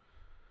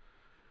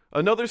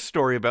 Another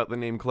story about the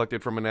name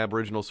collected from an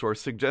Aboriginal source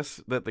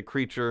suggests that the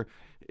creature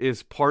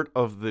is part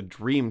of the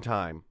dream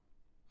time.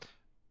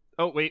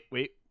 Oh wait.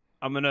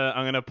 I'm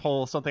gonna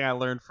pull something I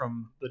learned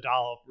from the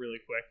dollop really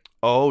quick.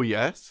 Oh,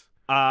 yes?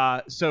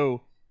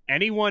 So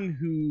any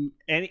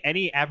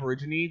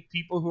Aborigine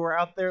people who are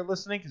out there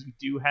listening, because we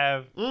do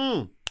have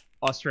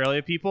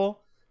Australia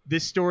people,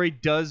 this story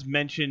does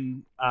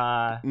mention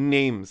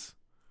names.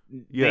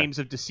 Names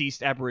of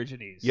deceased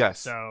Aborigines. Yes.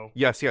 So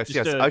yes.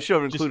 I should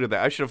have included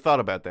that. I should have thought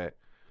about that.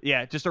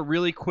 Yeah, just a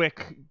really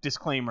quick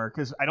disclaimer,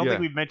 because I don't think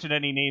we've mentioned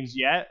any names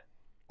yet,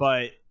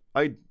 but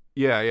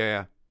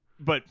Yeah.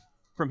 But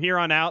from here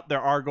on out,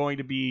 there are going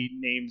to be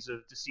names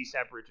of deceased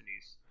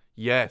Aborigines.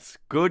 Yes,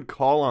 good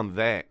call on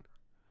that.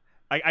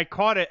 I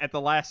caught it at the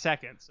last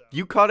second. So.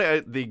 You caught it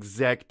at the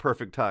exact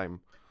perfect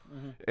time.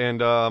 Mm-hmm.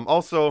 And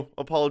also,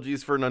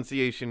 apologies for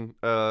enunciation,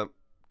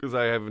 because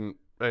I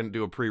didn't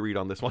do a pre-read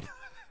on this one.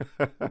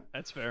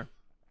 That's fair.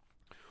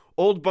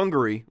 Old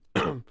Bungaree,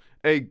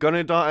 a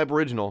Gunnedah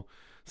Aboriginal,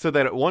 said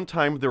that at one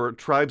time there were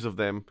tribes of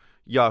them,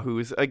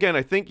 Yahoos. Again,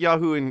 I think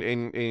Yahoo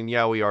and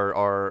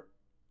Yowie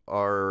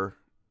are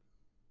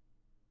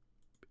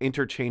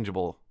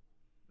interchangeable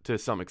to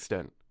some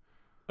extent.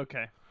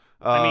 Okay.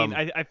 I mean,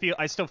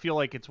 I still feel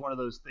like it's one of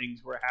those things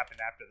where it happened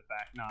after the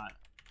fact,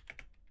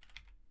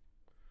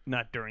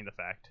 not during the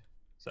fact.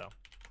 So.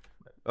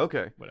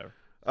 Okay. Whatever.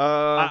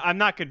 I'm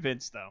not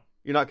convinced though.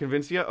 You're not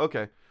convinced yet?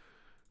 Okay.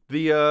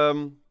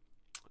 The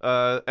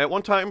at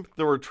one time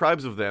there were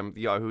tribes of them,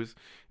 the Yahoos,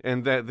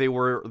 and that they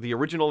were the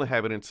original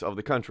inhabitants of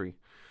the country.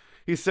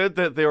 He said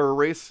that they were a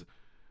race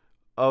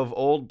of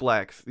old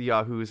blacks, the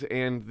Yahoos,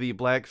 and the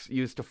blacks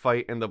used to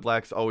fight and the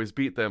blacks always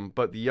beat them,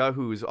 but the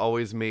Yahoos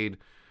always made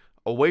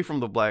away from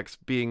the blacks,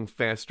 being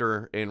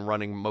faster and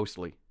running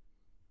mostly.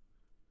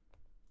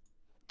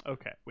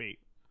 Okay, wait.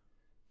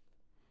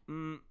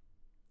 I'm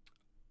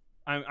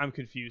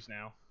confused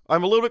now.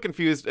 I'm a little bit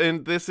confused,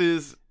 and this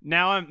is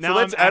now that's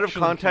I'm out of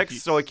actually context,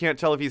 confused. so I can't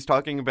tell if he's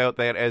talking about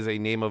that as a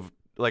name of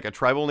like a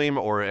tribal name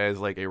or as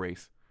like a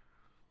race.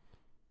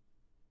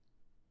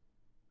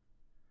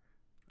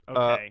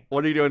 Okay.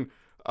 What are you doing?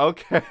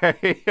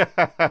 Okay.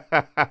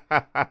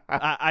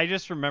 I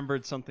just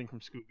remembered something from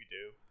Scooby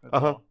Doo.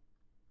 Uh-huh.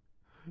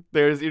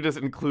 You're just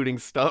including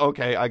stuff.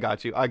 Okay, I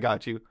got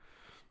you.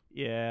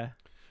 Yeah.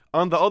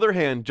 On the other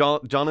hand, John,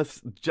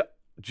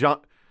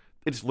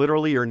 it's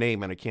literally your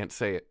name, and I can't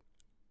say it.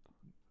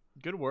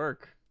 Good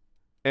work.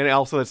 And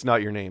also, that's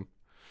not your name.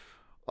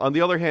 On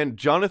the other hand,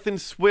 Jonathan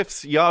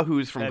Swift's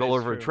Yahoos from That is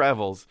Gulliver true.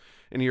 Travels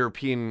and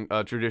European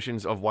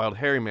traditions of Wild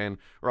Hairy Man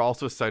are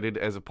also cited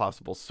as a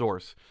possible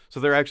source. So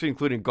they're actually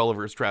including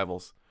Gulliver's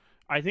Travels.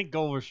 I think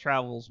Gulliver's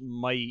Travels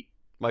might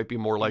be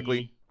more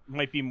likely.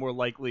 Might be more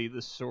likely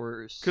the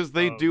source. Because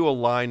they do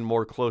align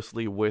more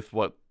closely with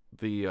what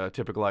the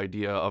typical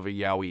idea of a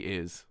Yowie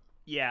is.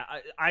 Yeah,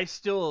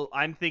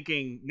 I'm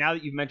thinking, now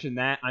that you've mentioned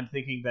that, I'm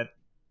thinking that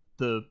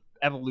the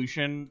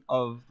evolution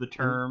of the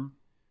term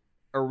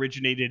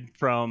originated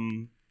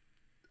from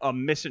a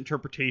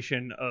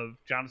misinterpretation of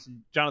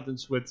Jonathan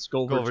Swift's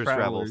Gulliver's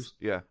Travels.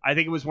 Yeah. I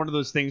think it was one of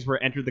those things where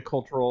it entered the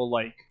cultural,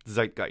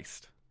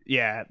 Zeitgeist.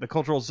 Yeah, the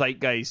cultural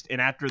zeitgeist, and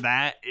after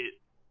that,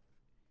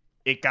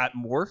 it got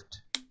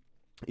morphed.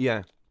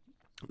 Yeah,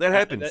 that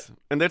happens,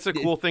 and that's a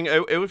cool thing.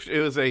 It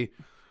was a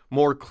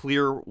more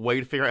clear way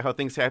to figure out how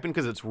things happen,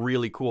 because it's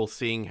really cool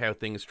seeing how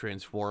things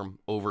transform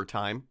over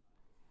time.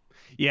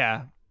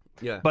 Yeah.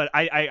 But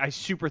I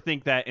super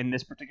think that in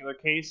this particular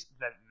case,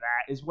 that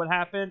is what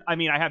happened. I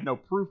mean, I have no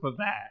proof of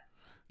that.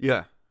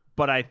 Yeah.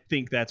 But I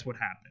think that's what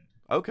happened.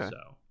 Okay.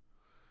 So.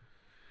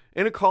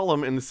 In a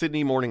column in the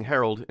Sydney Morning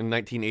Herald in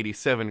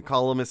 1987,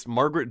 columnist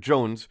Margaret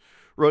Jones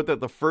wrote that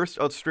the first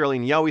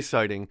Australian Yowie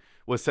sighting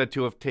was said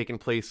to have taken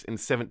place in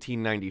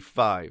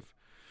 1795.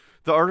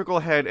 The article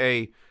had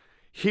a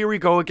 "here we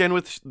go again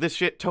with this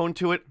shit" tone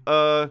to it,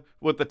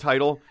 with the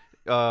title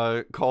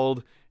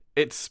called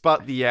 "It's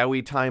Spot the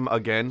Yowie Time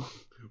Again."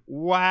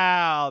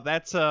 Wow,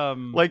 that's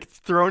like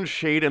throwing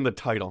shade in the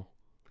title.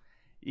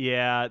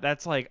 Yeah,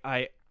 that's like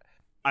I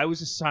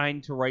was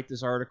assigned to write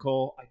this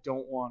article. I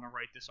don't want to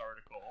write this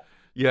article.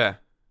 Yeah,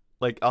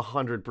 like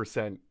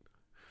 100%.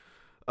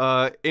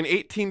 In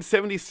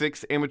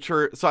 1876,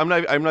 amateur. So I'm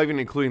not even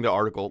including the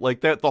article.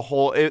 Like that, the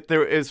whole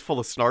there is full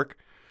of snark.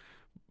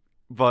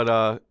 But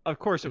of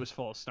course, it was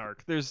full of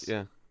snark.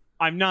 Yeah.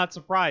 I'm not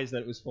surprised that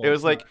it was full. It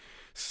was like,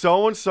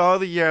 someone saw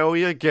the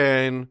Yowie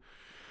again.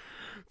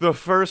 The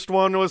first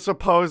one was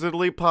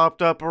supposedly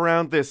popped up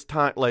around this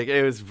time. Like,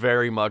 it was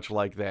very much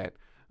like that.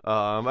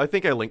 I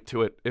think I linked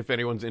to it if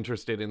anyone's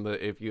interested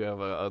if you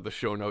have the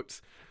show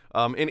notes.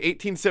 In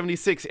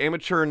 1876,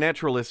 amateur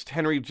naturalist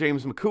Henry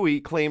James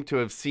McCooey claimed to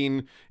have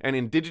seen an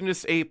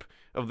indigenous ape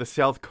of the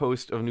south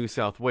coast of New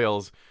South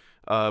Wales,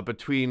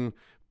 between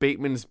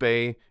Bateman's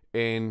Bay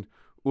and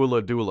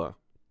Ulladulla.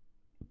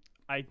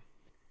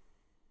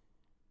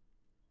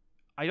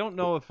 I don't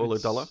know if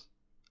Ulladulla?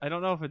 I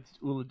don't know if it's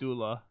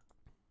Ulladulla.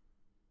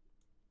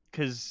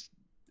 because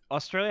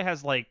Australia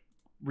has like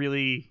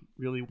really,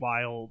 really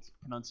wild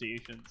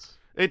pronunciations.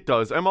 It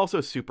does. I'm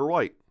also super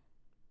white.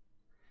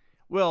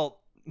 Well,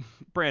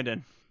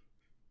 Brandon.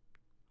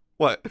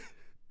 What?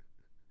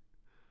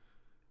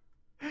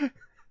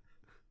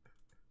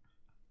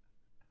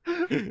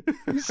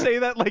 You say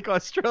that like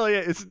Australia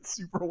isn't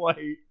super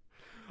white.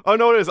 Oh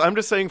no, it is. I'm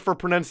just saying for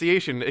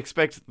pronunciation,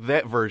 expect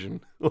that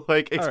version.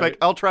 Like expect.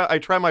 Right. I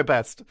try my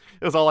best.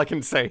 Is all I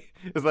can say.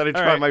 Is that I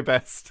try my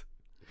best.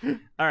 All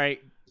right,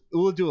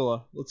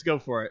 Uladula. Let's go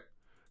for it.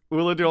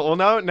 Uladula.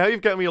 Well, now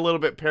you've got me a little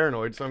bit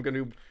paranoid, so I'm going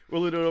to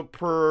Uladula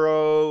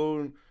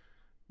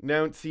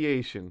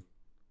pronunciation.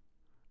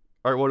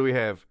 All right, what do we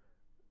have?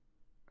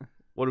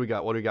 What do we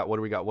got? What do we got? What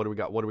do we got? What do we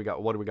got? What do we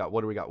got? What do we got?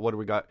 What do we got? What do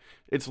we got?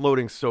 It's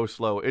loading so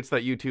slow. It's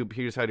that YouTube.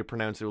 Here's how to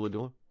pronounce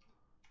Uladula.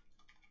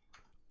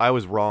 I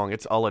was wrong.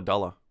 It's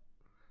Uladula.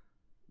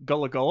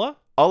 Gullah Gullah?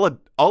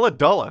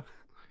 Uladula.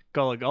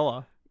 Gullah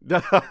Gullah.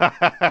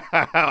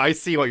 I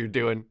see what you're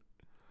doing.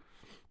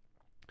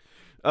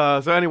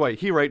 So anyway,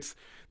 he writes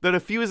that a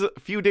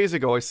few days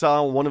ago I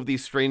saw one of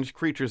these strange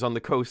creatures on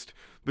the coast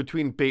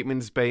between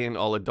Bateman's Bay and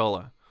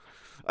Ulladulla.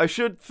 I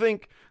should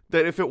think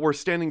that if it were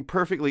standing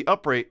perfectly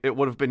upright, it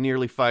would have been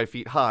nearly 5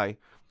 feet high.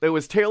 It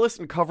was tailless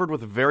and covered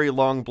with very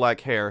long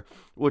black hair,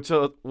 which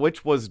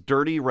was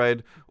dirty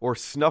red or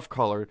snuff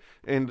colored,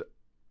 and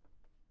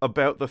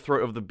about the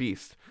throat of the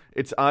beast.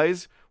 Its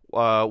eyes,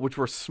 which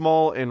were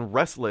small and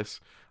restless,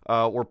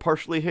 were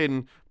partially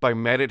hidden by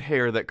matted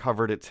hair that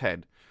covered its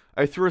head.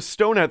 I threw a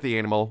stone at the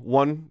animal,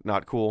 one,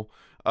 not cool,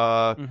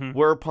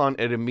 whereupon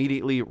it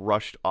immediately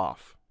rushed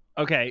off.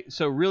 Okay,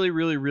 so really,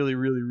 really, really,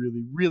 really,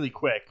 really, really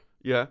quick.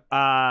 Yeah?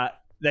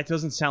 That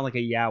doesn't sound like a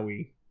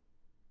Yowie.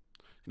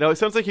 No, it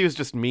sounds like he was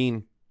just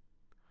mean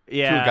to a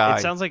Yeah, guy.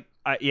 it sounds like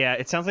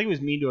it sounds like he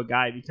was mean to a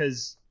guy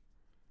because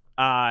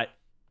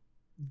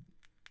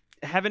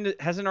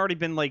hasn't already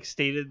been like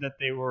stated that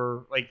they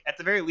were like at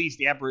the very least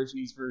the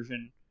Aborigines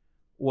version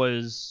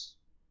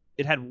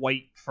it had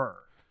white fur.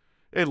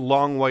 It had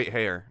long white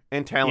hair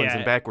and talons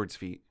and backwards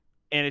feet.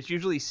 And it's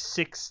usually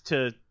 6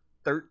 to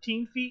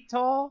 13 feet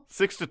tall.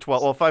 6 to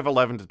 12. Well,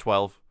 5'11" to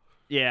 12.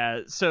 Yeah.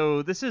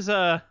 So this is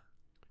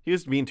He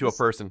was mean to a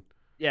person.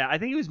 Yeah, I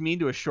think he was mean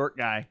to a short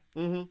guy.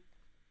 Mm-hmm.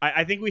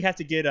 I think we have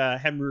to get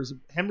Henry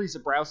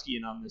Zabrowski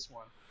in on this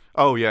one.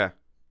 Oh yeah,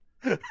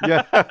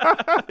 yeah.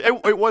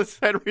 it was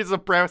Henry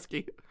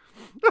Zabrowski.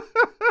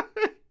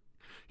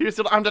 He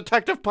said, "I'm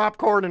Detective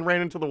Popcorn," and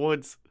ran into the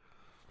woods.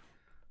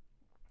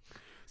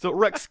 So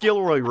Rex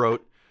Gilroy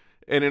wrote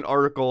in an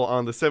article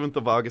on the 7th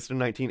of August in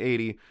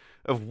 1980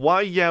 of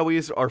why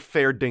Yowies are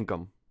fair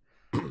dinkum.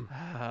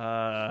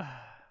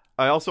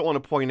 I also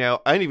want to point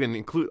out, I didn't even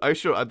include,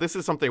 this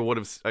is something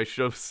I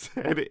should have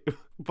said it,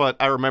 but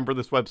I remember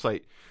this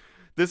website.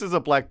 This is a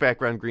black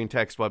background, green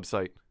text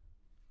website.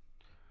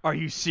 Are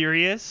you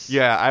serious?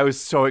 Yeah, I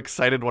was so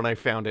excited when I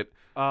found it.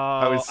 Oh,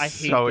 I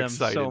hate so them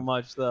excited. so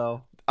much,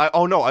 though.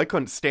 I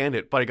couldn't stand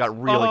it, but I got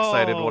real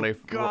excited when I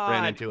God.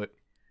 ran into it.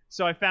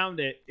 So I found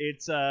it.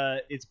 It's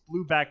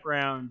blue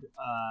background,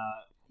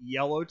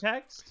 yellow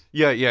text.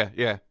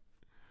 Yeah.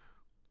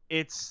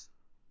 It's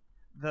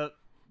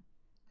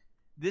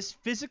this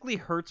physically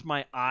hurts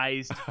my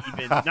eyes to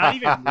even not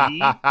even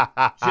read,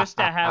 just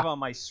to have on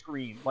my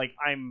screen. Like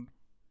I'm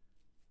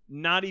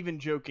not even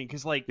joking,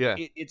 because like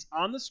it's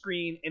on the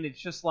screen and it's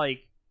just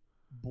like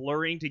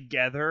blurring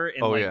together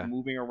and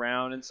moving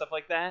around and stuff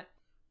like that.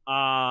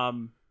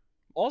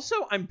 Also,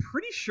 I'm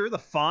pretty sure the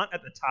font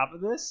at the top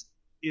of this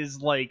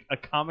is like a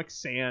Comic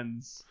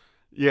Sans.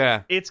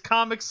 Yeah. It's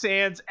Comic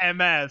Sans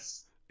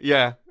MS.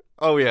 Yeah.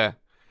 Oh yeah.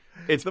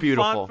 It's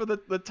beautiful. The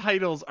font for the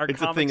titles are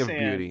it's Comic a thing Sans. of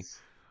beauty.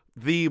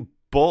 The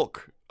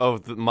bulk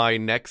of my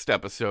next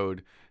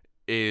episode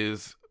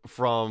is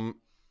from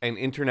an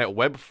internet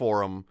web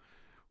forum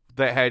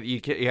that had you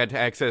had to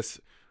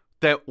access.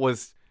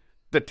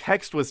 The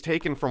text was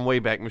taken from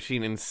Wayback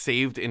Machine and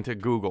saved into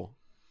Google.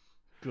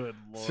 Good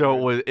Lord.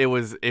 So it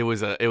was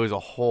a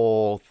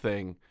whole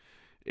thing.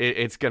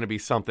 It's gonna be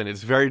something.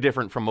 It's very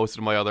different from most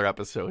of my other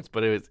episodes,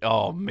 but it was,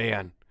 oh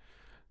man.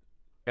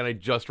 And I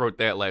just wrote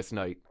that last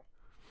night.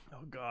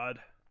 Oh God.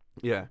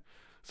 Yeah.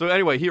 So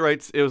anyway, he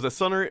writes, it was a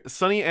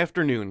sunny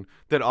afternoon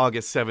that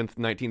August 7th,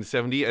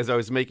 1970, as I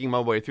was making my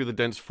way through the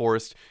dense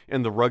forest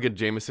in the rugged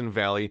Jameson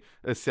Valley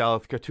of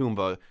South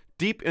Katoomba,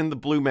 deep in the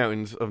Blue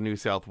Mountains of New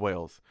South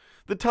Wales.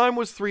 The time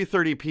was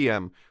 3:30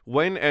 p.m.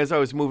 when, as I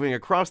was moving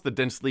across the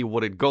densely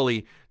wooded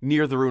gully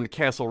near the ruined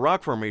Castle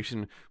Rock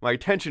Formation, my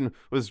attention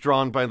was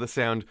drawn by the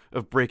sound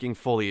of breaking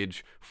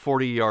foliage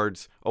 40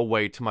 yards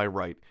away to my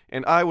right.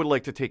 And I would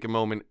like to take a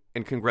moment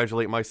and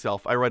congratulate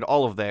myself. I read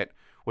all of that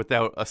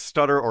without a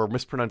stutter or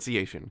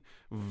mispronunciation.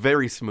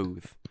 Very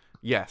smooth.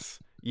 Yes.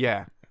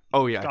 Yeah.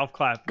 Oh, yeah. Golf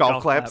clap.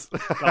 Golf claps.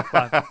 Golf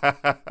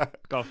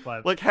clap. Golf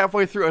clap. Like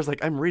halfway through, I was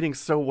like, I'm reading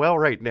so well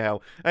right now.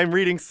 All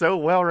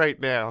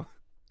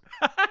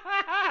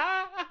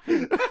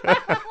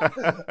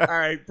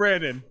right,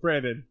 Brandon.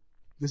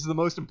 This is the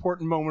most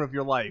important moment of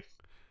your life.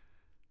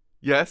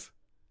 Yes?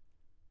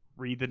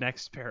 Read the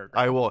next paragraph.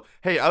 I will.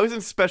 Hey, I was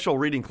in special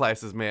reading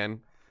classes,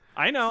 man.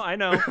 I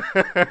know.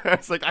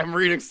 It's like, I'm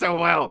reading so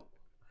well.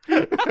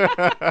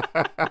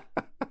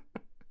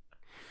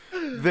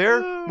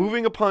 There,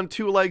 moving upon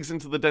two legs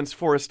into the dense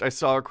forest, I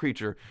saw a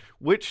creature,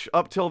 which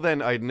up till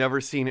then I'd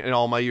never seen in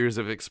all my years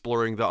of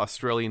exploring the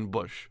Australian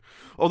bush.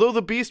 Although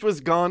the beast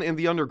was gone in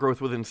the undergrowth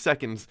within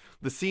seconds,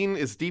 the scene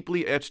is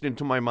deeply etched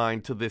into my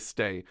mind to this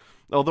day.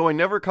 Although I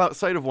never caught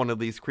sight of one of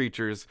these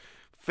creatures'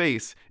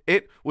 face,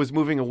 it was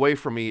moving away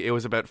from me. It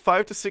was about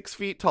 5 to 6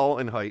 feet tall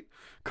in height,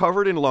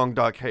 covered in long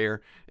dark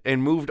hair,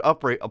 and moved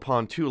upright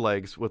upon two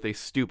legs with a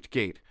stooped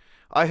gait.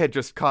 I had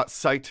just caught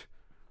sight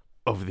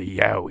of the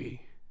Yowie.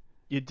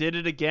 You did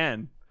it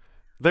again.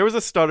 There was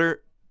a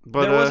stutter,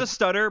 but there was a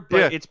stutter, but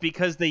yeah. it's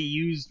because they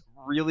used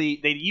a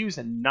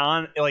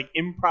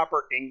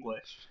improper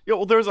English. Yeah,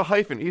 well, there was a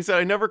hyphen. He said,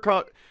 I never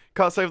caught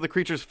sight of the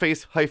creature's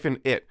face hyphen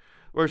it.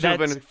 Where it should have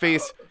been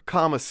face,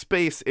 comma,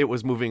 space, it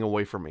was moving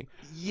away from me.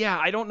 Yeah,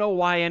 I don't know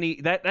why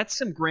that's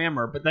some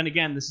grammar, but then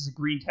again, this is a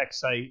green text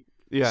site.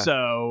 Yeah.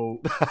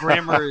 So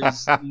grammar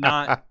is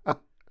not...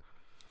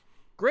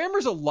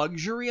 Grammar's a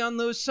luxury on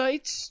those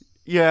sites.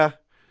 Yeah,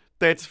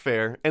 that's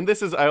fair. And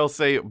this is, I'll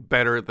say,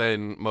 better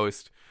than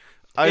most.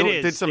 I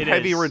did some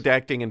heavy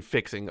redacting and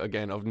fixing,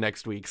 again, of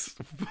next week's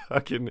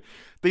fucking...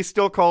 They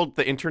still called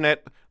the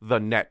internet the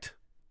net.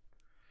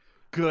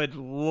 Good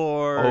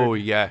lord. Oh,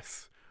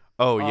 yes.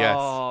 Oh, yes.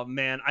 Oh,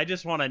 man. I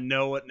just want to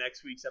know what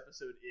next week's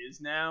episode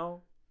is now.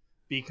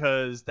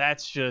 Because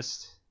that's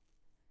just...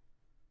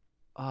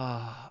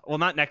 well,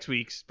 not next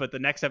week's, but the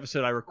next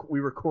episode we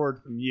record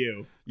from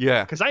you.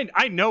 Yeah. Because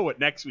I know what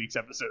next week's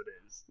episode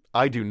is.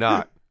 I do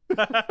not.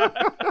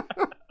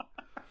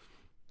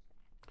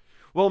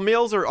 While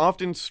males are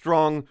often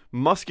strong,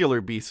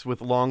 muscular beasts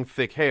with long,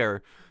 thick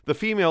hair, the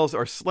females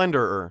are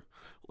slenderer,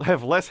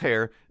 have less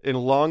hair, and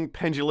long,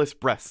 pendulous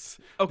breasts.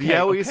 Okay, the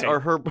Yowies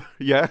are her...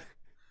 Yeah?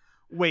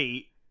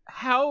 Wait,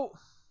 how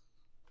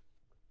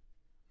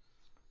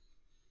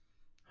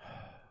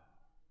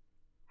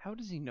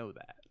does he know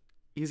that?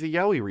 He's a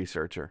Yowie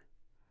researcher.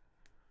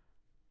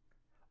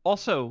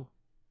 Also.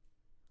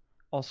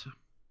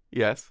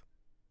 Yes?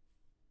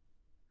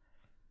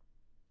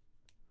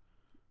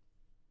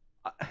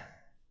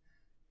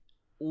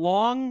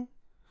 Long,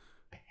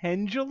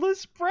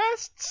 pendulous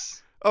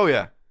breasts? Oh,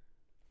 yeah.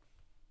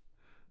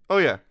 Oh,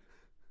 yeah.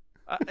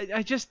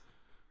 I just...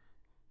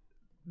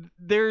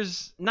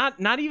 There's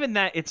not even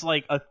that it's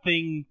like a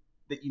thing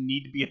that you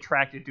need to be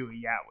attracted to a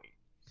Yowie.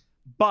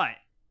 But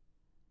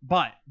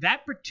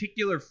that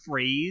particular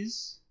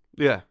phrase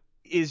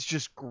is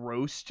just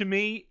gross to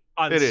me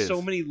on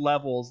so many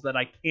levels that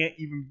I can't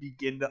even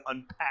begin to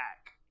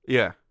unpack.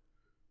 Yeah.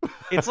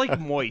 It's like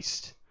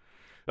moist.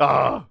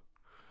 Ah.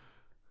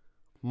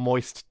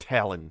 Moist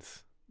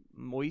talons.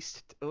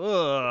 Moist.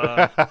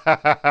 Ugh.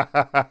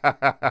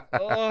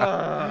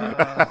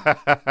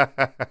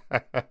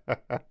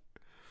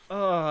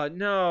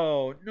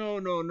 No.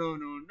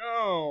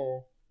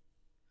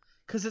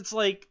 Because it's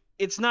like,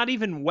 it's not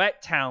even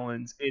wet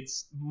talons,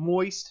 it's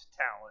moist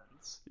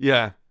talons.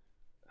 Yeah.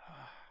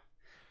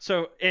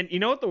 So, and you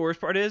know what the worst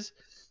part is?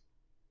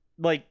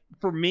 Like,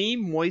 for me,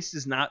 moist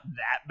is not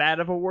that bad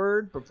of a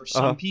word, but for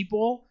some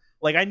people,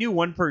 like, I knew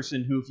one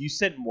person who, if you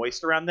said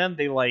moist around them,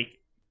 they, like,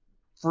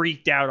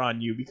 freaked out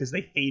on you because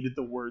they hated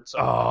the word so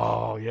much.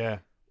 Oh, yeah.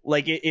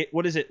 Like,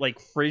 what is it, like,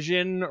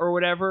 Frisian or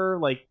whatever?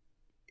 Like,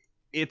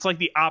 it's like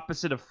the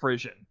opposite of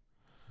Frisian.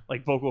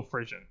 Like, vocal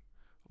frisson.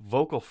 I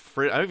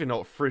don't even know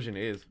what frisson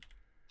is.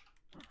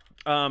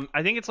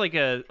 I think it's like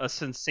a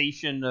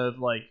sensation of,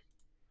 like...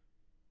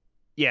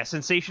 Yeah,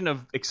 sensation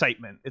of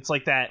excitement. It's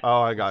like that...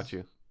 Oh, I got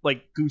you.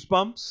 Like,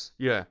 goosebumps?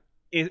 Yeah.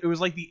 It was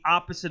like the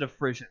opposite of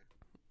frisson.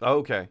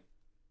 Okay.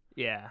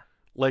 Yeah.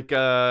 Like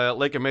a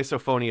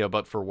misophonia,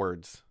 but for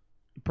words.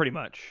 Pretty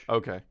much.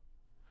 Okay.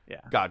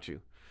 Yeah. Got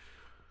you.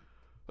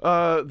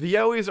 The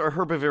Yowies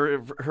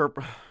are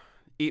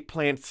eat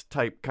plants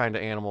type kind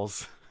of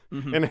animals,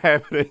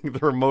 inhabiting the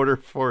remoter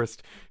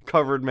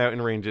forest-covered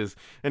mountain ranges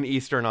in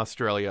eastern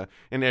Australia,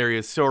 in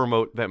areas so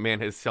remote that man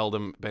has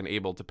seldom been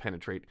able to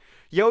penetrate.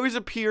 Yowies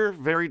appear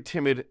very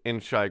timid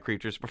and shy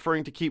creatures,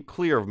 preferring to keep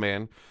clear of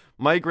man,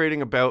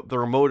 migrating about the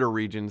remoter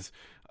regions,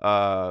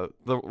 the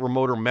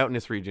remoter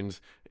mountainous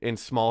regions, in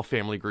small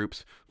family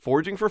groups,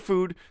 foraging for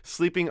food,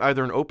 sleeping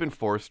either in open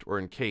forest or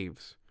in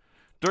caves.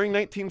 During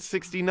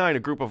 1969, a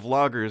group of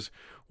loggers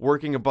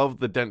working above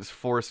the dense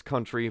forest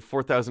country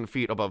 4,000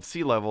 feet above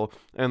sea level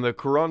in the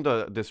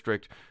Coronda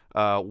district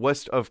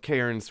west of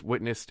Cairns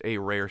witnessed a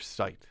rare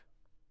sight.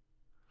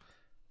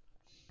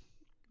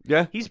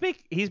 Yeah? He's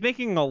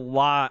making a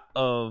lot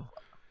of...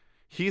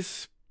 He's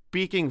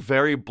speaking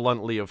very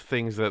bluntly of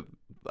things that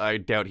I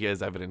doubt he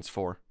has evidence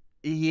for.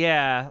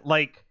 Yeah,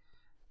 like...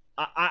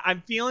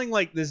 I'm feeling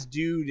like this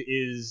dude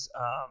is...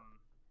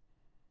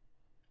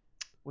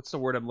 what's the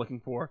word I'm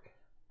looking for?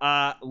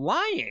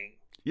 Lying.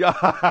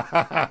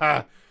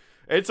 Yeah,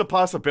 it's a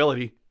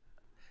possibility.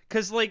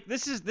 Because like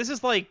this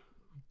is like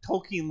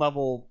Tolkien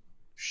level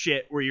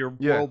shit where you're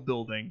world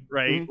building,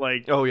 right? Mm-hmm.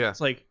 Like, oh yeah, it's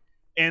like,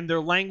 and their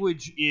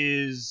language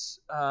is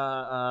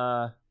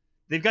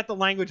they've got the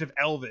language of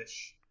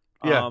Elvish.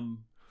 Yeah.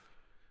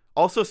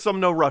 Also, some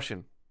know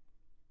Russian.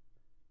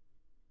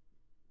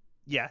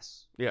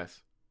 Yes.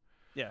 Yes.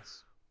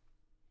 Yes.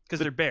 Because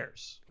they're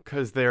bears.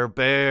 Because they're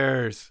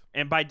bears.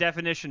 And by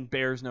definition,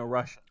 bears know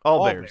Russian.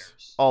 All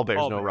bears. All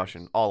bears know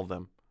Russian. All of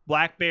them.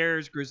 Black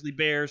bears, grizzly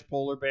bears,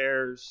 polar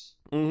bears.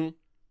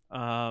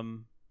 Mm-hmm.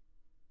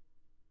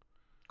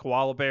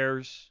 Koala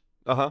bears.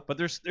 Uh-huh. But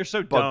they're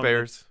so Bug dumb.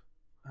 bears.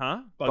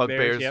 Huh? Bug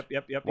bears.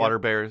 Yep. Water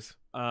bears.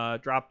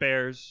 Drop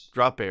bears.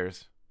 Drop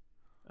bears.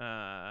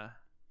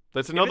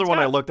 That's another one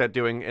I looked at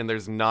doing, and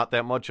there's not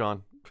that much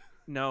on.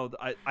 No,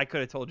 I could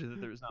have told you that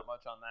there was not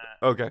much on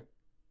that. Okay.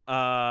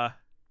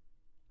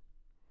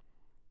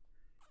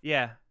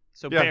 Yeah.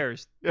 So Yeah.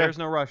 bears. Yeah. Bears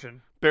know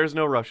Russian. Bears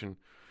know Russian.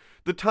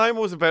 The time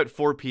was about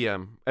 4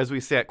 p.m. As we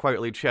sat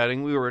quietly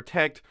chatting, we were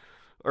attracted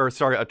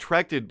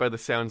by the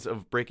sounds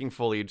of breaking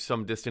foliage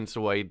some distance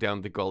away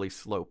down the gully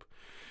slope.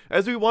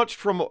 As we watched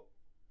from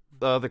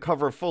the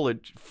cover of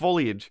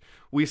foliage,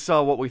 we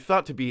saw what we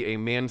thought to be a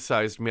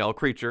man-sized male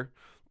creature,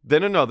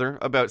 then another,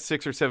 about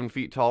 6 or 7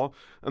 feet tall,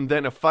 and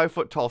then a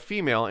 5-foot-tall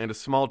female and a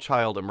small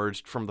child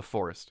emerged from the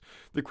forest.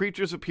 The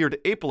creatures appeared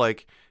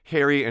ape-like,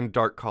 hairy, and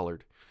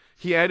dark-colored.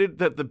 He added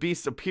that the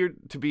beasts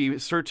appeared to be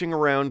searching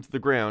around the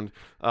ground,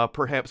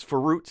 perhaps for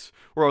roots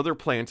or other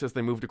plants as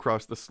they moved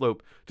across the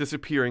slope,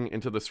 disappearing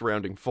into the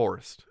surrounding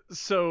forest.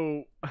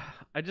 So,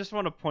 I just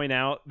want to point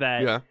out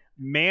that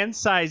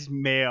man-sized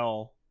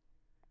male,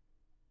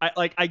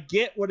 I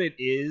get what it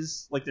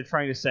is, like they're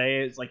trying to say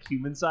it's like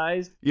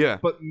human-sized. Yeah.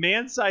 But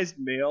man-sized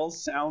male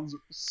sounds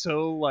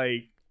so,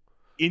 like,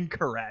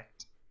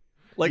 incorrect.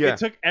 Like, it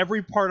took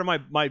every part of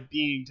my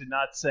being to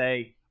not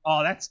say,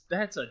 oh, that's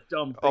a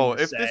dumb thing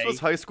to if say. this was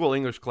high school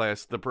English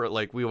class,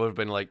 we would have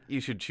been like,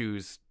 you should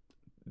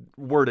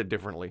word it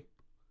differently.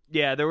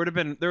 Yeah, there would have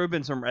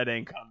been some red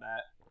ink on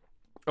that.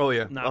 Oh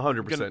yeah, 100%. Not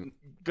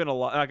gonna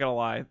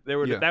lie,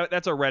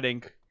 that's a red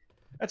ink.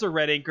 That's a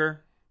red inker.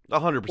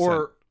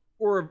 100%.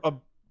 Or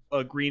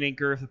a green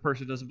inker if the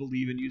person doesn't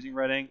believe in using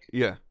red ink.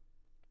 Yeah.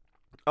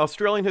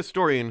 Australian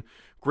historian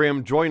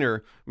Graham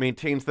Joyner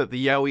maintains that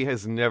the Yowie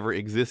has never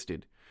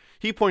existed.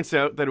 He points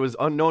out that it was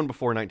unknown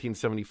before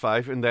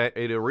 1975 and that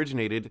it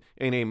originated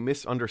in a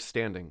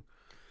misunderstanding.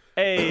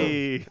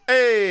 Hey!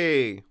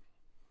 Hey!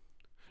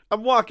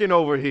 I'm walking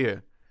over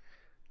here.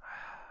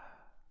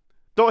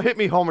 Don't hit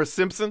me, Homer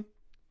Simpson.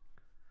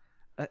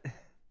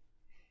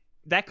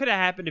 That could have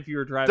happened if you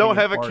were driving. Don't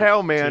have a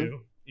cow, man. Too.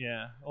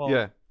 Yeah. Well,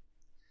 yeah.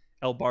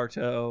 El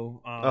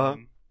Barto.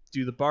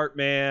 Do the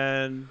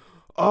Bartman.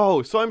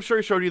 Oh, so I'm sure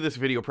I showed you this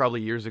video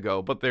probably years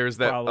ago, but there's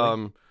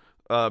that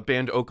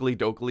band Oakley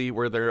Dokley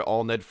where they're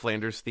all Ned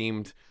Flanders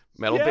themed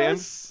metal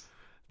band.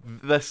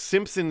 The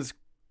Simpsons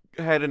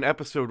had an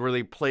episode where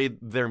they played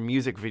their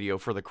music video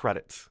for the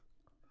credits.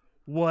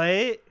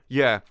 What?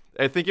 Yeah,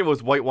 I think it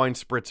was White Wine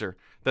Spritzer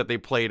that they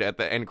played at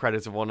the end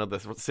credits of one of the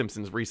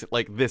Simpsons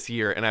this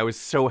year, and I was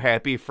so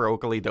happy for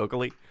Oakley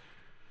Dokley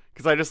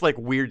because I just like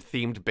weird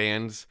themed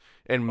bands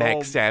and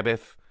Mac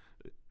Sabbath.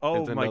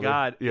 Oh my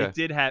God! Yeah.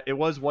 It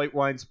was White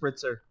Wine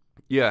Spritzer.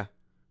 Yeah,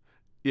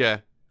 yeah.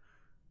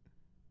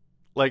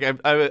 Like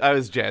I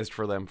was jazzed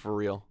for them for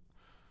real.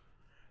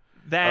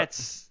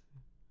 That's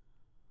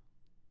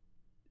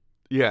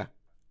yeah,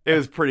 it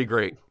was pretty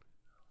great.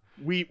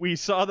 We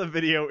saw the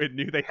video and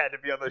knew they had to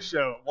be on the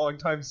show.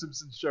 Longtime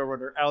Simpsons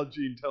showrunner Al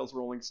Jean tells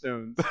Rolling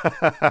Stones,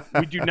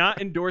 "We do not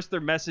endorse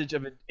their message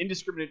of an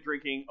indiscriminate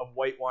drinking of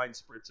white wine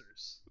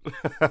spritzers."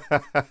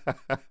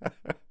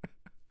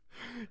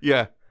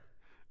 Yeah.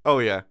 Oh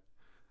yeah.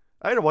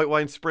 I had a white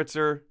wine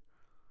spritzer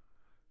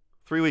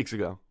 3 weeks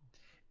ago.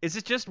 Is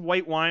it just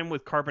white wine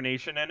with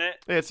carbonation in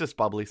it? Yeah, it's just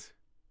bubblies.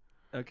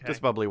 Okay.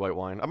 Just bubbly white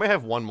wine. I might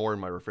have one more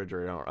in my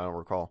refrigerator. I don't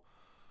recall.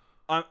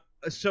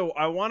 So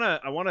I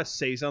wanna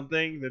say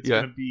something that's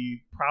gonna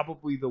be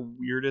probably the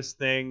weirdest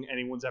thing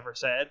anyone's ever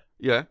said.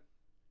 Yeah.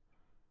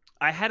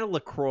 I had a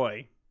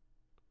LaCroix.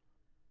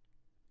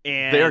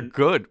 And they are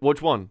good.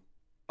 Which one?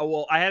 Oh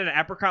well, I had an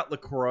apricot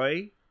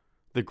LaCroix.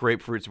 The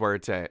grapefruit's where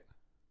it's at.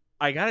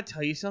 I gotta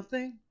tell you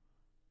something.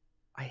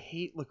 I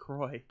hate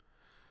LaCroix.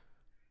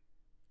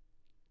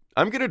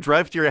 I'm gonna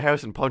drive to your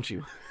house and punch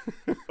you.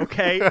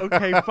 Okay,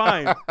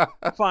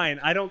 fine.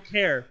 I don't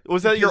care.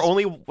 Was that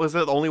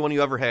the only one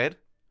you ever had?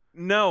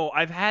 No,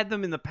 I've had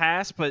them in the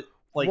past, but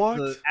like what?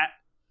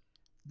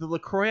 the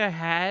LaCroix I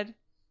had,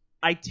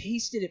 I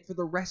tasted it for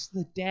the rest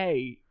of the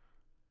day.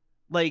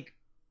 Like,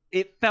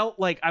 it felt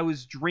like I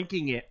was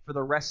drinking it for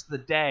the rest of the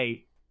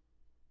day.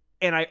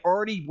 And I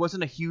already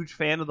wasn't a huge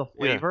fan of the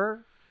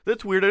flavor. Yeah.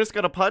 That's weird. I just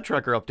got a Pod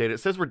Tracker update. It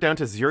says we're down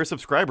to 0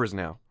 subscribers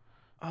now.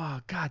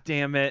 Oh, God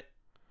damn it.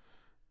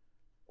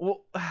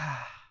 Well,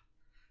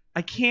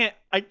 I can't.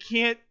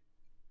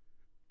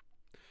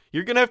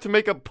 You're going to have to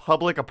make a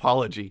public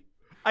apology.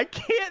 I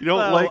can't. You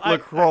don't like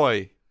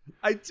LaCroix.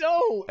 I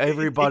don't.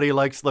 Everybody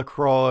likes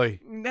LaCroix.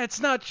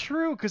 That's not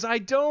true, because I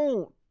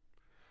don't.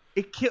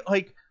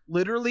 Like,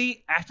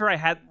 literally, after I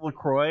had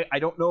LaCroix, I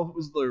don't know if it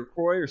was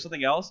LaCroix or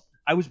something else,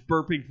 I was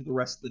burping for the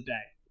rest of the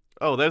day.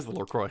 Oh, there's the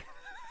LaCroix.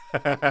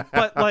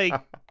 But, like,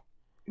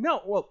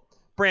 no, well,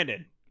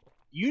 Brandon,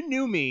 you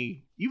knew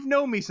me. You've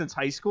known me since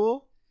high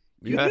school.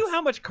 You Yes. knew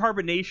how much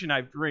carbonation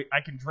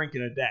I can drink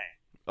in a day.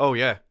 Oh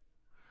yeah.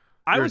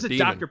 I You're was a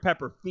demon. Dr.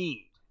 Pepper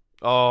fiend.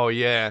 Oh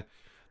yeah,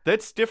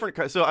 that's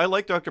different. So I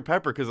like Dr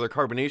Pepper because the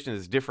carbonation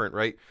is different,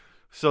 right?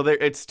 So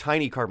it's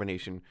tiny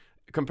carbonation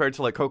compared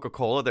to like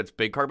Coca-Cola. That's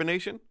big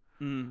carbonation.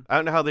 Mm. I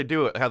don't know how they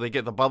do it, how they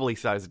get the bubbly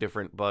size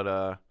different,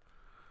 but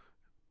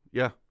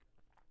yeah.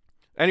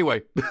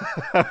 Anyway,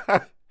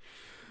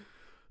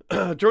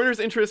 Joyner's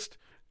interest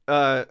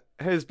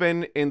has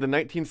been in the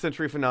 19th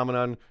century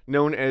phenomenon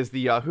known as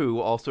the Yahoo,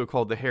 also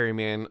called the hairy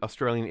man,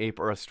 Australian ape,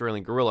 or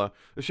Australian gorilla,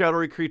 a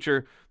shadowy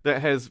creature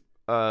that has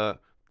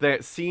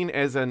that's seen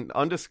as an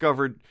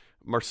undiscovered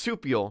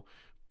marsupial,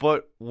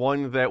 but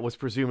one that was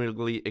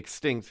presumably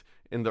extinct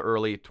in the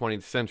early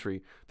 20th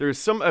century. There is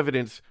some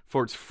evidence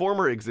for its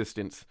former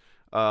existence,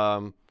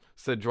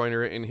 said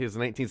Joyner in his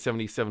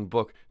 1977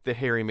 book, The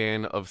Hairy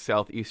Man of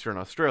Southeastern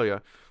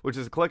Australia, which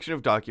is a collection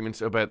of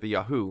documents about the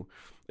Yahoo.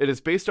 It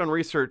is based on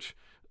research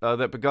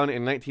that begun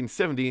in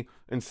 1970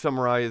 and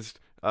summarized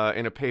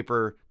in a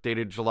paper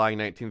dated July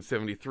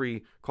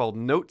 1973 called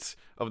Notes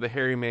of the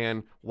Hairy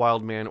Man,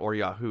 Wild Man, or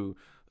Yahoo.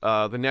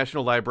 The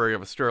National Library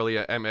of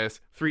Australia, MS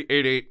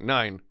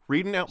 3889.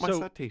 Reading out my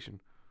citation.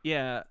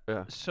 Yeah.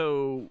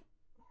 So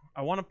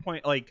I want to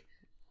point, like,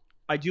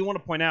 I do want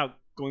to point out,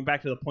 going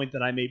back to the point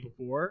that I made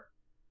before,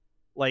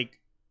 like,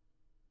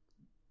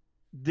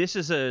 this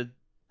is an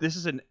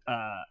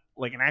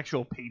like an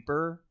actual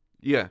paper.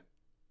 Yeah.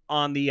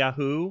 On the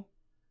Yahoo,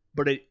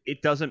 but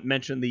it doesn't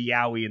mention the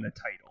Yowie in the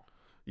title.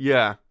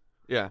 Yeah.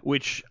 Yeah.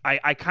 Which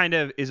I kind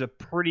of is a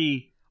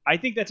pretty, I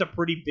think that's a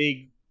pretty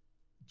big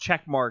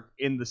check mark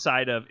in the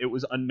side of it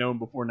was unknown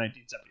before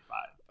 1975.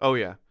 Oh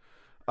yeah.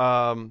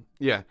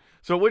 Yeah.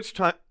 So at which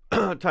time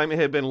it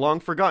had been long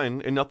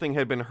forgotten and nothing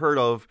had been heard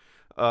of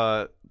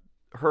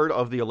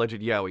the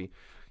alleged Yowie.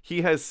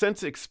 He has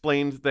since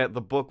explained that the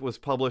book was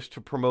published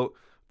to promote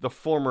the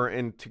former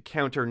and to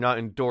counter, not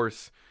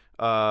endorse,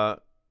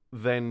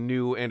 then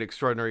new and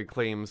extraordinary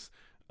claims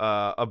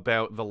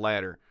about the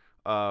latter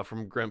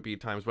from Grumpy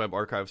Times Web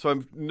Archive. So I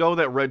know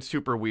that read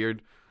super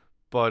weird,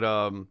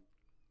 but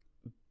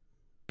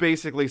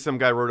basically some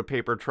guy wrote a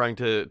paper trying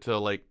to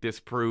like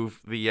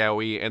disprove the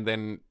Yowie, and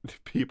then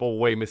people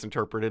way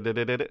misinterpreted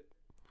it.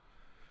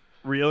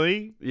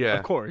 Really? Yeah.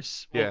 Of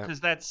course. Well, yeah. Because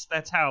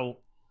that's how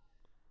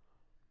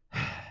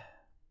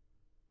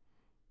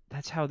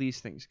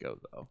these things go,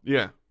 though.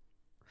 Yeah.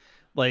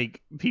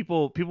 Like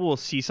people will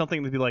see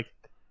something and be like,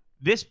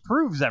 this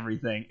proves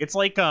everything. It's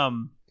like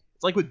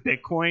with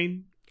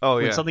Bitcoin. Oh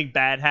when yeah. something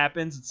bad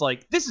happens, it's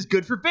like, this is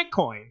good for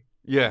Bitcoin.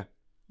 Yeah.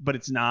 But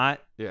it's not.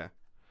 Yeah.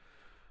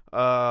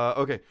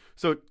 Okay.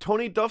 So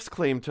Tony Duff's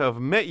claim to have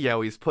met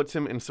Yowies puts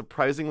him in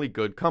surprisingly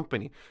good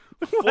company.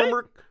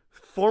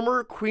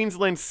 Former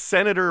Queensland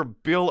Senator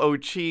Bill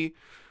O'Chee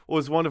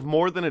was one of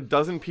more than a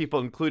dozen people,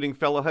 including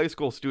fellow high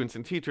school students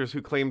and teachers,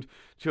 who claimed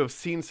to have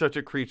seen such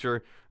a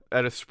creature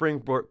at a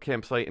Springbok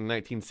campsite in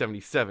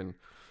 1977.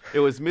 It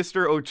was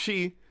Mr.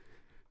 O'Chee,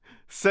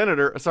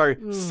 Senator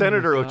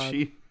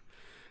O'Chee,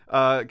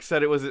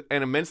 said it was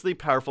an immensely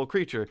powerful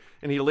creature,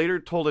 and he later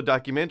told a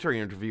documentary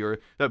interviewer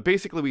that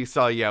basically we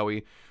saw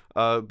Yowie,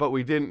 but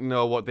we didn't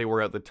know what they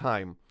were at the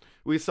time.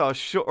 We saw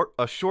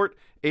a short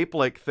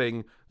ape-like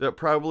thing that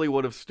probably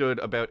would have stood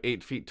about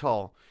 8 feet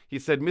tall. He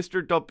said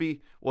Mr.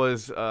 Dumpy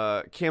was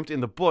camped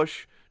in the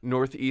bush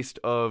northeast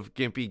of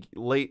Gympie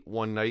late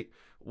one night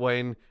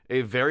when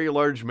a very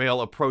large male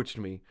approached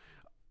me.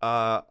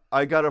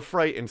 I got a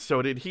fright, and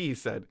so did he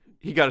said.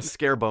 He got a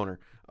scare boner.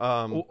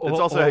 It's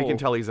also how you can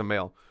tell he's a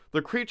male.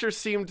 The creature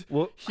seemed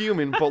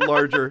human but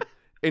larger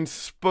and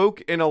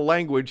spoke in a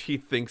language he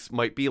thinks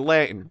might be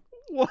Latin.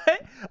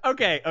 What?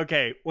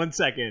 Okay. 1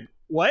 second.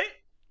 What?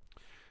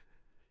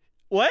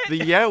 The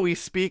Yowie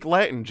speak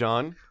Latin,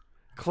 John.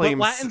 But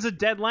Latin's a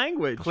dead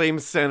language.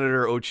 Claims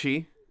Senator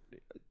O'Chee.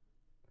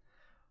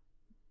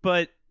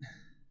 But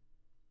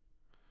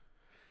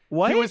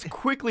what? He was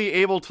quickly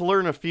able to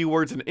learn a few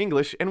words in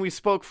English, and we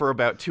spoke for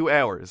about 2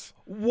 hours.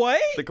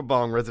 What? The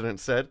Kabong resident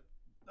said.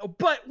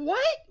 But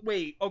what?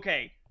 Wait,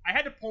 okay. I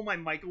had to pull my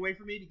mic away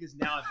from me because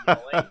now I'm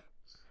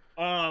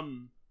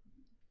yelling.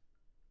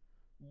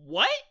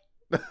 What?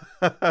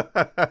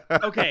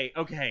 Okay.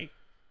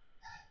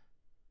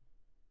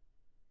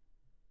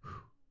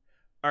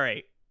 All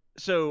right.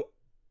 So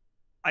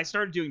I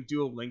started doing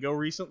Duolingo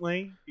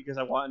recently because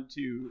I wanted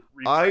to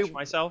refresh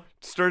myself.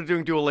 Started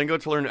doing Duolingo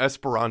to learn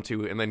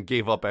Esperanto and then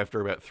gave up after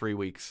about 3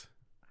 weeks.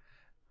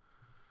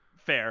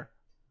 Fair.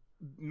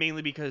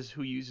 Mainly because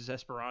who uses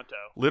Esperanto?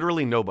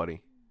 Literally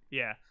nobody.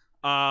 Yeah.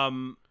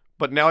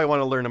 But now I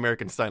want to learn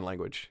American Sign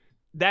Language.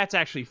 That's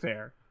actually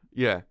fair.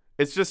 Yeah.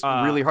 It's just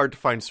really hard to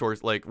find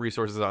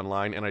resources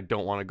online, and I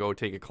don't want to go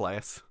take a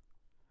class.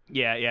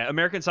 Yeah.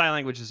 American Sign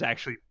Language is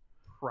actually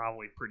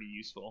probably pretty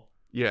useful.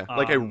 Yeah,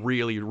 I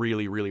really,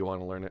 really, really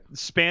want to learn it.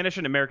 Spanish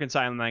and American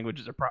Sign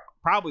Languages are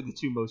probably the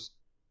two most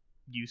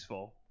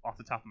useful off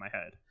the top of my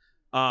head.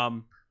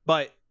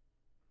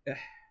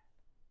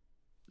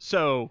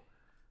 So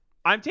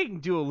I'm taking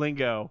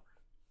Duolingo,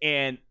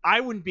 and I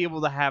wouldn't be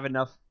able to have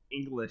enough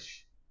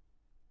English.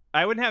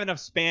 I wouldn't have enough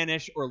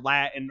Spanish or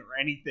Latin or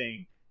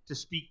anything to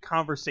speak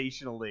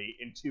conversationally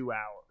in 2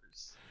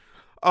 hours.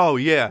 Oh,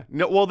 yeah.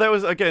 No, well, that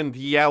was, again,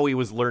 the Yowie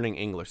was learning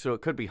English, so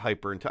it could be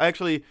hyper.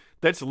 Actually,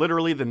 that's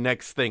literally the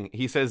next thing.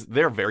 He says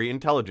they're very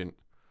intelligent.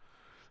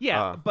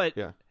 Yeah, but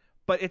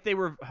if they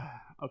were...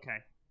 Okay.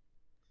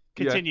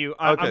 Continue.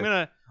 Yeah,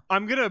 okay.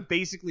 I'm gonna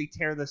basically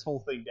tear this whole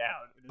thing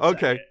down.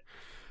 Okay.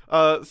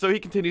 So he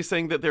continues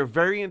saying that they're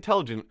very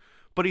intelligent,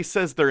 but he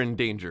says they're in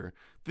danger.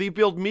 They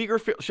build meager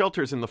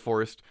shelters in the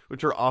forest,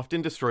 which are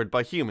often destroyed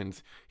by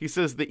humans. He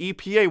says the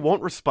EPA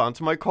won't respond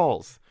to my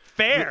calls.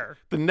 Fair.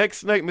 The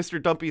next night,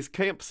 Mr. Dumpy's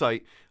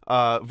campsite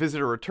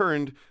visitor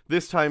returned,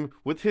 this time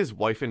with his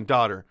wife and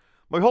daughter.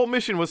 My whole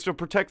mission was to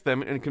protect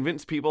them and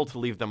convince people to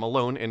leave them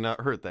alone and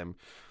not hurt them.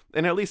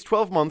 In at least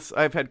 12 months,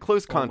 I've had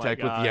close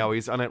contact with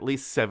Yowies on at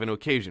least 7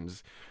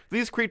 occasions.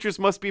 These creatures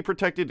must be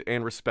protected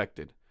and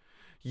respected.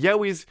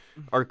 Yowies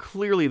are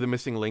clearly the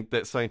missing link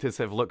that scientists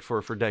have looked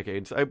for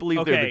decades. I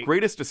believe they're the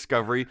greatest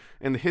discovery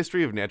in the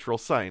history of natural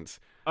science.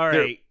 All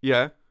right.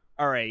 Yeah?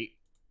 All right.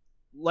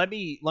 Let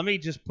me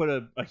just put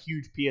a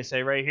huge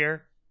PSA right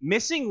here.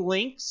 Missing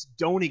links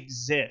don't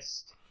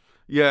exist.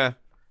 Yeah.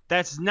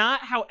 That's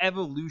not how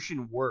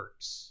evolution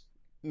works.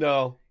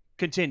 No.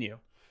 Continue.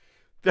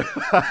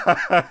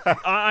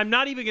 I'm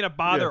not even going to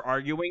bother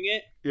arguing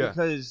it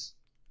because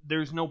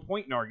there's no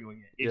point in arguing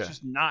it. It's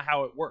just not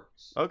how it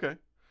works. Okay.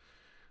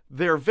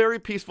 They're very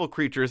peaceful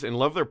creatures and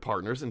love their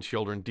partners and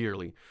children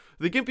dearly.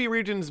 The Gympie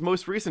region's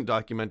most recent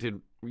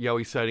documented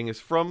Yowie sighting is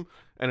from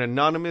an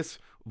anonymous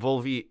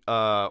Volvi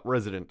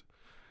resident.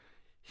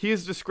 He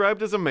is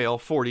described as a male,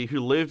 40, who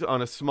lived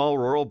on a small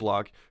rural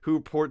block, who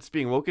reports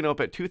being woken up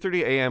at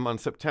 2:30 a.m. on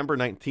September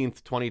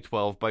 19th,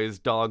 2012 by his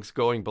dogs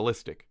going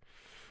ballistic.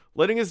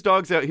 Letting his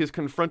dogs out, he is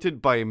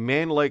confronted by a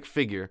man-like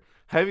figure,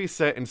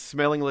 heavy-set and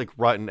smelling like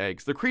rotten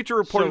eggs. The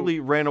creature reportedly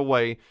ran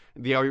away.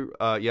 The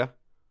Yowie,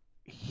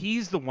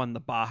 He's the one the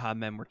Baja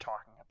men were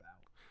talking about.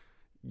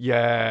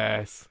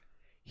 Yes.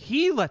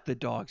 He let the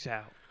dogs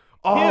out.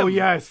 Oh,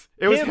 yes.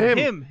 It was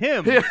him.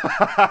 Him.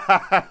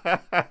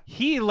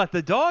 He let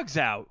the dogs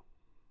out.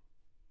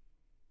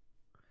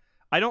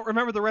 I don't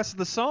remember the rest of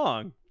the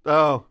song.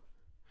 Oh.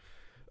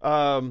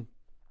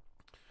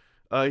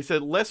 He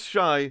said, less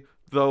shy,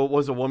 though,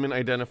 was a woman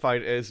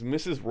identified as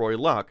Mrs. Roy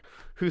Locke,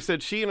 who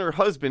said she and her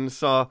husband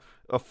saw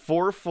a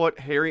 4-foot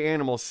hairy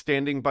animal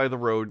standing by the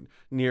road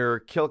near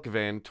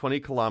Kilkvan, 20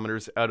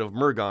 kilometers out of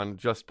Murgon,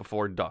 just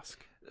before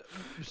dusk.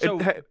 So,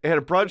 it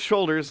had broad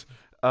shoulders,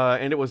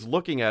 and it was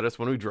looking at us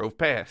when we drove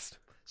past.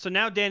 So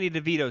now Danny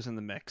DeVito's in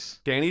the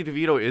mix. Danny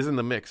DeVito is in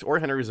the mix, or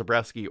Henry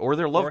Zabrowski, or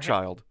their love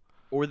child.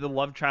 Or the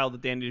love child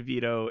of Danny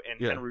DeVito and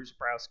Henry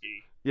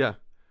Zabrowski.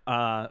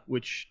 Yeah.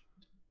 Which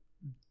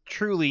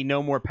truly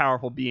no more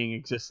powerful being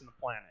exists on the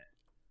planet.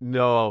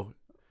 No.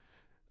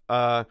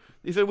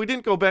 He said, we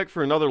didn't go back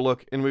for another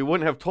look, and we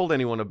wouldn't have told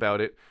anyone about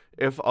it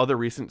if other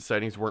recent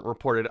sightings weren't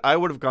reported. I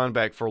would have gone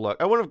back for a look.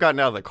 I wouldn't have gotten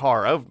out of the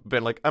car. I've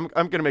been like, I'm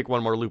going to make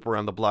one more loop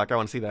around the block. I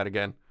want to see that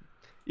again.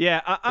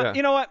 Yeah,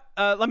 you know what?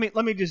 Let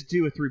me just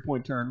do a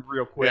 3-point turn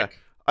real quick. Yeah.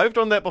 I've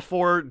done that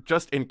before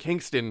just in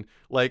Kingston.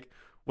 Like,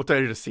 what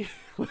did I just see?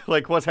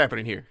 Like, what's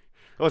happening here?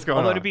 What's going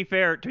on? Although, to be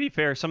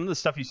fair, some of the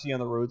stuff you see on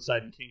the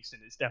roadside in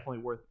Kingston is definitely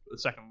worth a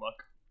second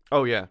look.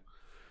 Oh, yeah.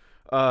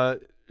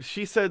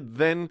 She said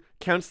then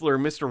Counselor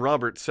Mr.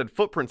 Roberts said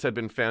footprints had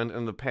been found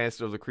in the past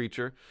of the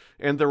creature,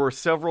 and there were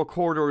several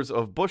corridors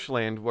of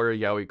bushland where a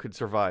Yowie could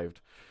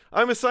survive.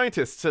 I'm a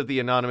scientist, said the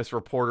anonymous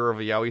reporter of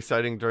a Yowie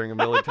sighting during a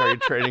military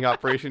training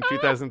operation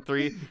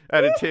 2003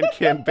 at a Tin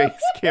Can base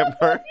camp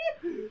park.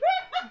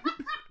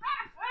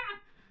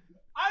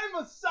 I'm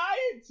a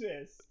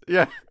scientist!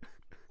 Yeah.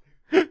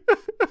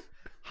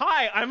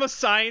 Hi, I'm a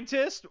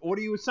scientist. What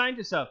are you a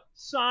scientist of?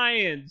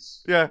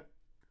 Science. Yeah.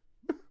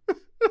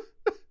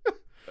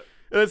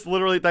 That's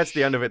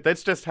the end of it.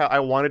 That's just how I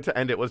wanted to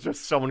end it, was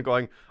just someone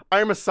going,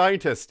 I'm a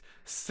scientist,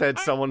 said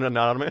someone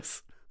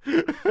anonymous.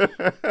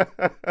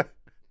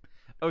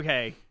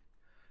 Okay.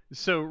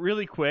 So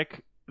really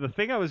quick, the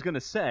thing I was going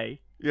to say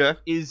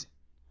is,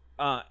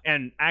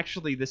 and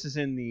actually this is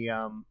in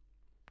the,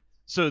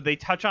 so they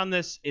touch on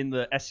this in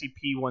the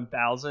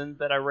SCP-1000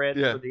 that I read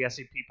for the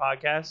SCP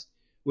podcast,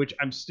 which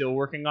I'm still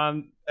working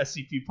on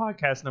SCP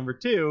podcast number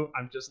 2.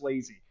 I'm just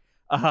lazy.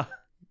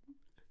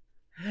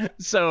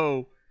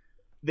 So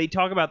they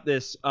talk about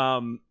this.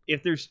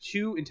 If there's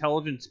 2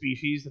 intelligent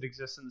species that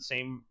exist in the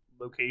same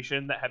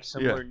location that have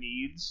similar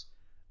needs,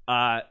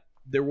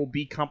 there will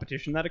be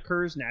competition that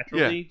occurs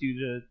naturally due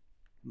to,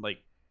 like,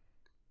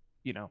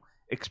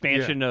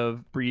 expansion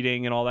of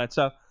breeding and all that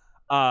stuff.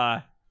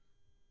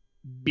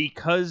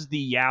 Because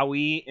the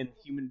Yowie and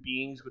human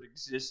beings would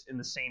exist in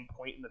the same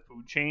point in the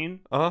food chain,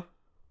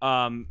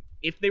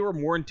 if they were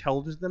more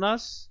intelligent than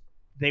us,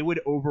 they would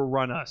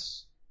overrun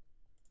us.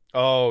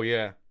 Oh,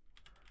 yeah.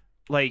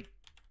 Like,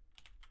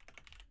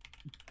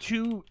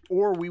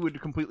 or we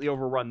would completely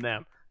overrun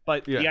them.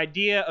 But the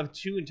idea of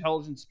 2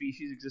 intelligent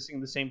species existing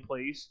in the same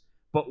place,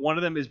 but one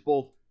of them is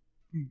both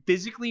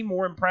physically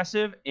more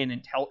impressive and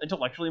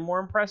intellectually more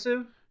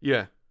impressive,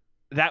 Yeah.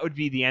 that would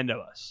be the end of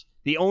us.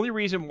 The only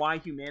reason why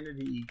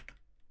humanity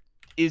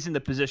is in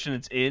the position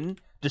it's in,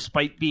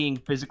 despite being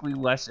physically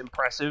less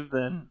impressive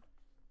than,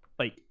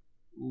 like,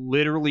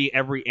 literally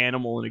every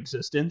animal in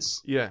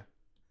existence, Yeah.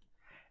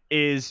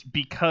 is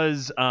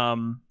because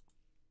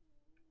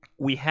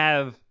we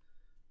have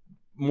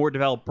more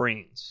developed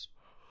brains.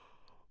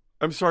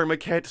 I'm sorry, my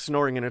cat's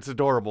snoring and it's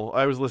adorable.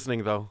 I was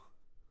listening though.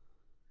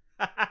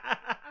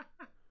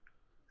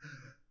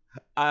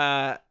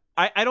 I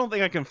don't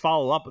think I can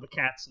follow up with a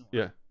cat snore.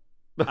 Yeah.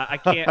 I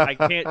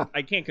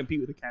can't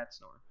compete with a cat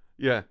snore.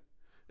 Yeah.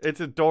 It's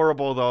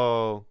adorable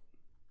though.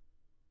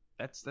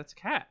 That's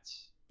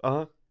cats.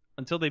 Uh-huh.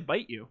 Until they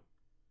bite you.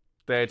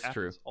 That's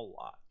Happens true. A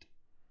lot.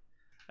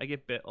 I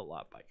get bit a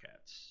lot by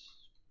cats.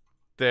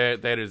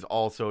 That is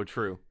also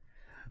true.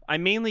 I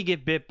mainly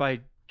get bit by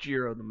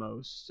Jiro the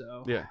most,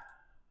 so Yeah.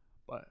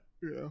 but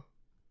yeah.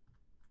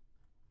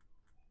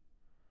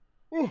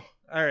 All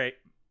right.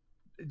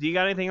 Do you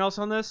got anything else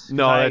on this?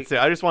 No, that's it.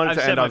 I just wanted I've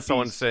to said end my on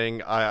someone piece.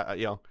 saying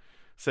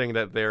saying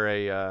that they're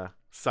a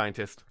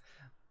scientist.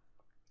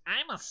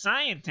 I'm a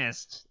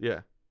scientist.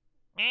 Yeah.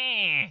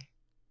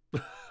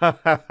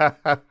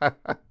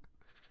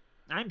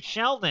 I'm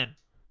Sheldon.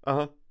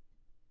 Uh-huh.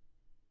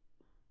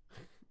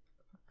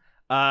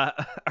 All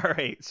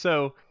right.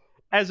 So,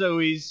 as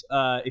always,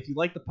 if you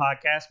like the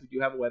podcast, we do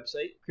have a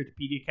website,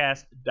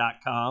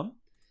 cryptopediacast.com.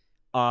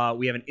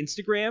 We have an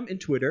Instagram and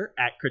Twitter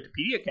at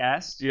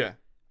cryptopediacast. Yeah.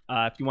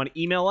 If you want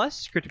to email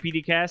us,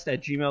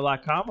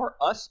 cryptopediacast@gmail.com or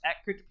us at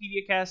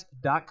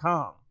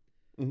cryptopediacast.com.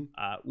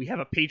 Mm-hmm. We have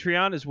a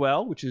Patreon as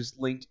well, which is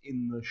linked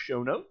in the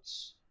show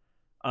notes.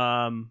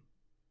 And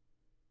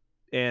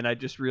I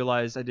just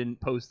realized I didn't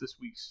post this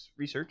week's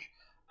research.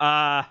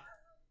 Oh,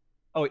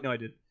 wait, no, I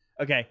did.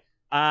 Okay.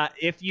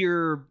 If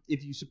you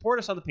support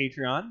us on the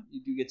Patreon,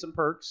 you do get some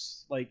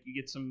perks. Like, you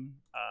get some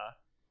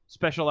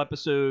special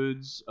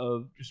episodes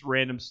of just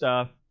random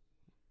stuff,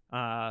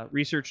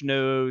 research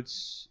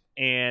notes,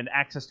 and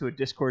access to a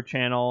Discord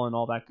channel and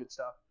all that good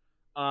stuff.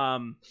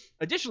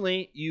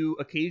 Additionally, you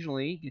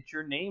occasionally get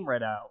your name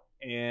read out.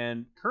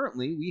 And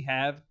currently, we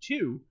have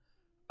 2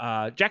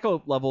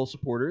 Jackalope level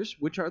supporters,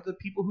 which are the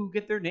people who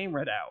get their name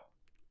read out.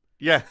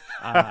 Yeah.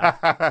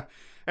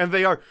 And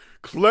they are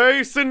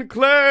Clay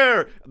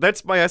Sinclair.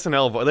 That's my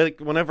SNL voice. Like,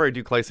 whenever I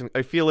do Clay Sinclair,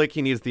 I feel like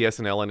he needs the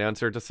SNL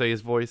announcer to say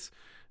his voice.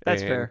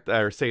 That's fair.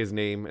 Or say his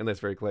name, and that's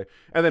very Clay.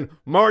 And then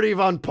Marty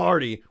Von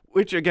Party,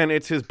 which, again,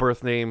 it's his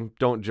birth name.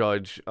 Don't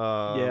judge.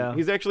 Yeah.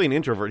 He's actually an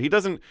introvert. He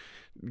doesn't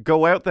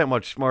go out that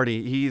much,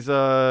 Marty. He is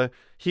of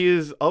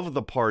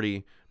the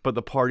party, but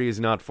the party is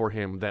not for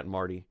him, that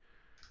Marty.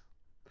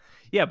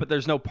 Yeah, but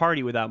there's no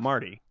party without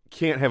Marty.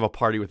 Can't have a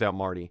party without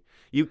Marty.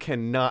 You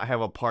cannot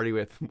have a party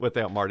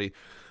without Marty.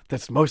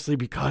 That's mostly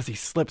because he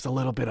slips a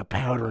little bit of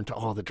powder into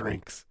all the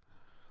drinks.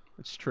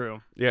 It's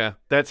true. Yeah,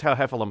 that's how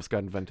heffalumps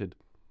got invented.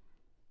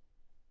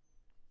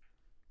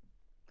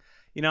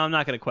 You know, I'm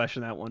not going to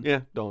question that one.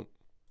 Yeah, don't.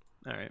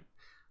 All right.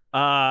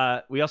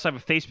 We also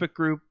have a Facebook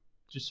group.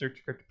 Just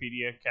search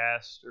Cryptopedia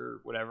Cast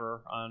or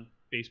whatever on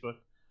Facebook.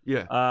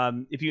 Yeah.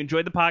 If you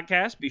enjoyed the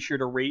podcast, be sure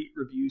to rate,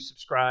 review,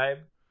 subscribe,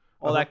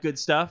 all that good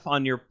stuff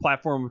on your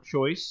platform of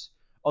choice.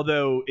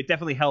 Although it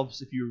definitely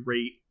helps if you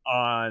rate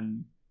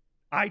on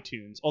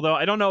iTunes. Although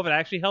I don't know if it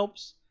actually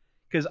helps,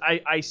 because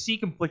I see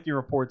conflicting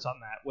reports on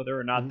that, whether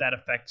or not that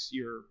affects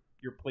your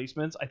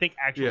placements. I think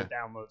actual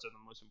downloads are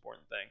the most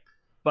important thing.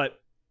 But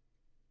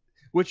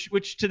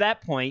which to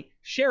that point,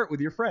 share it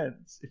with your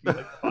friends if you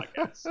like the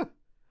podcast.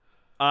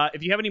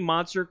 If you have any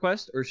monster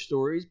requests or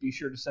stories, be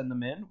sure to send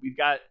them in. We've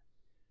got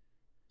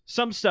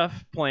some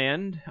stuff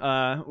planned,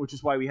 which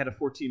is why we had a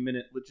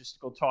 14-minute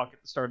logistical talk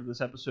at the start of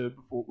this episode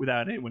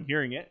without anyone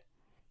hearing it.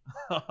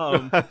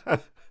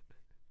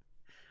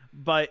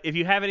 But if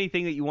you have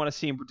anything that you want to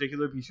see in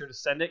particular, be sure to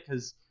send it.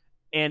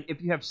 And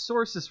if you have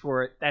sources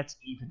for it, that's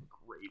even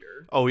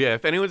greater. Oh, yeah.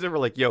 If anyone's ever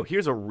like, yo,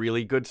 here's a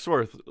really good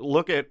source.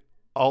 Look at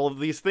all of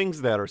these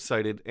things that are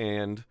cited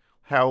and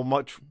how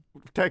much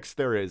text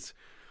there is.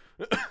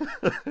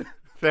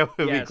 That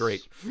would be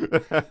great.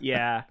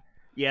 Yeah,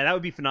 that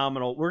would be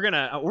phenomenal. We're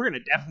gonna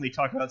definitely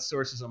talk about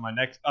sources on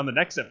the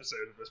next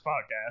episode of this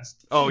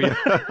podcast. Oh yeah.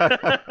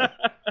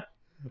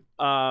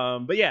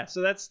 But yeah,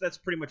 so that's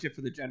pretty much it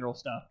for the general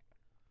stuff.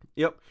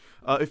 Yep.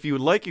 If you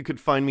would like, you could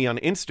find me on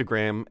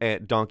Instagram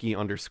at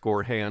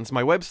donkey_hands.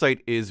 My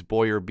website is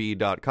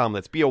boyerb.com.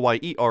 That's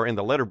BOYER and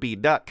the letter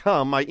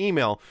B.com. My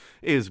email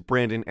is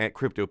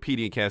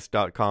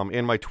brandon@cryptopediacast.com.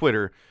 And my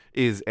Twitter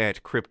is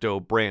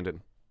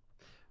 @cryptobrandon.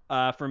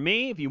 For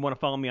me, if you want to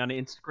follow me on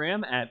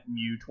Instagram at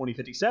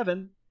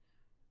Mew2057,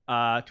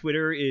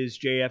 Twitter is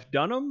JF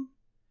Dunham,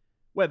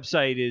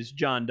 website is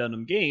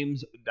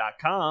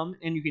johndunhamgames.com,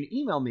 and you can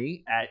email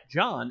me at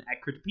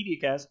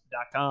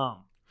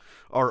john@cryptopediacast.com.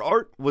 Our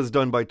art was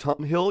done by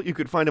Tom Hill. You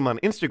could find him on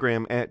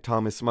Instagram at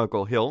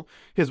ThomasMichaelHill.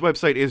 His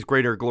website is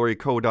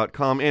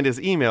greatergloryco.com, and his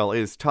email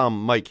is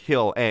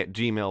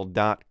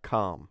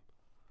tommikehill@gmail.com.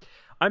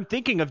 I'm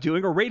thinking of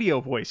doing a radio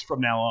voice from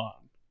now on.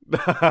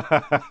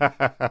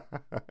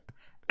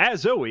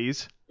 As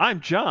always, I'm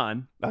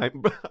John.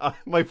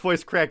 My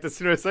voice cracked as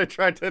soon as I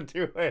tried to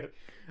do it.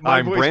 My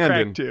I'm voice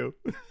Brandon. cracked too.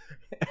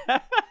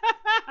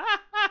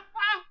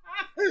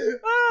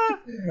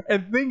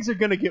 And things are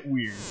gonna get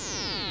weird.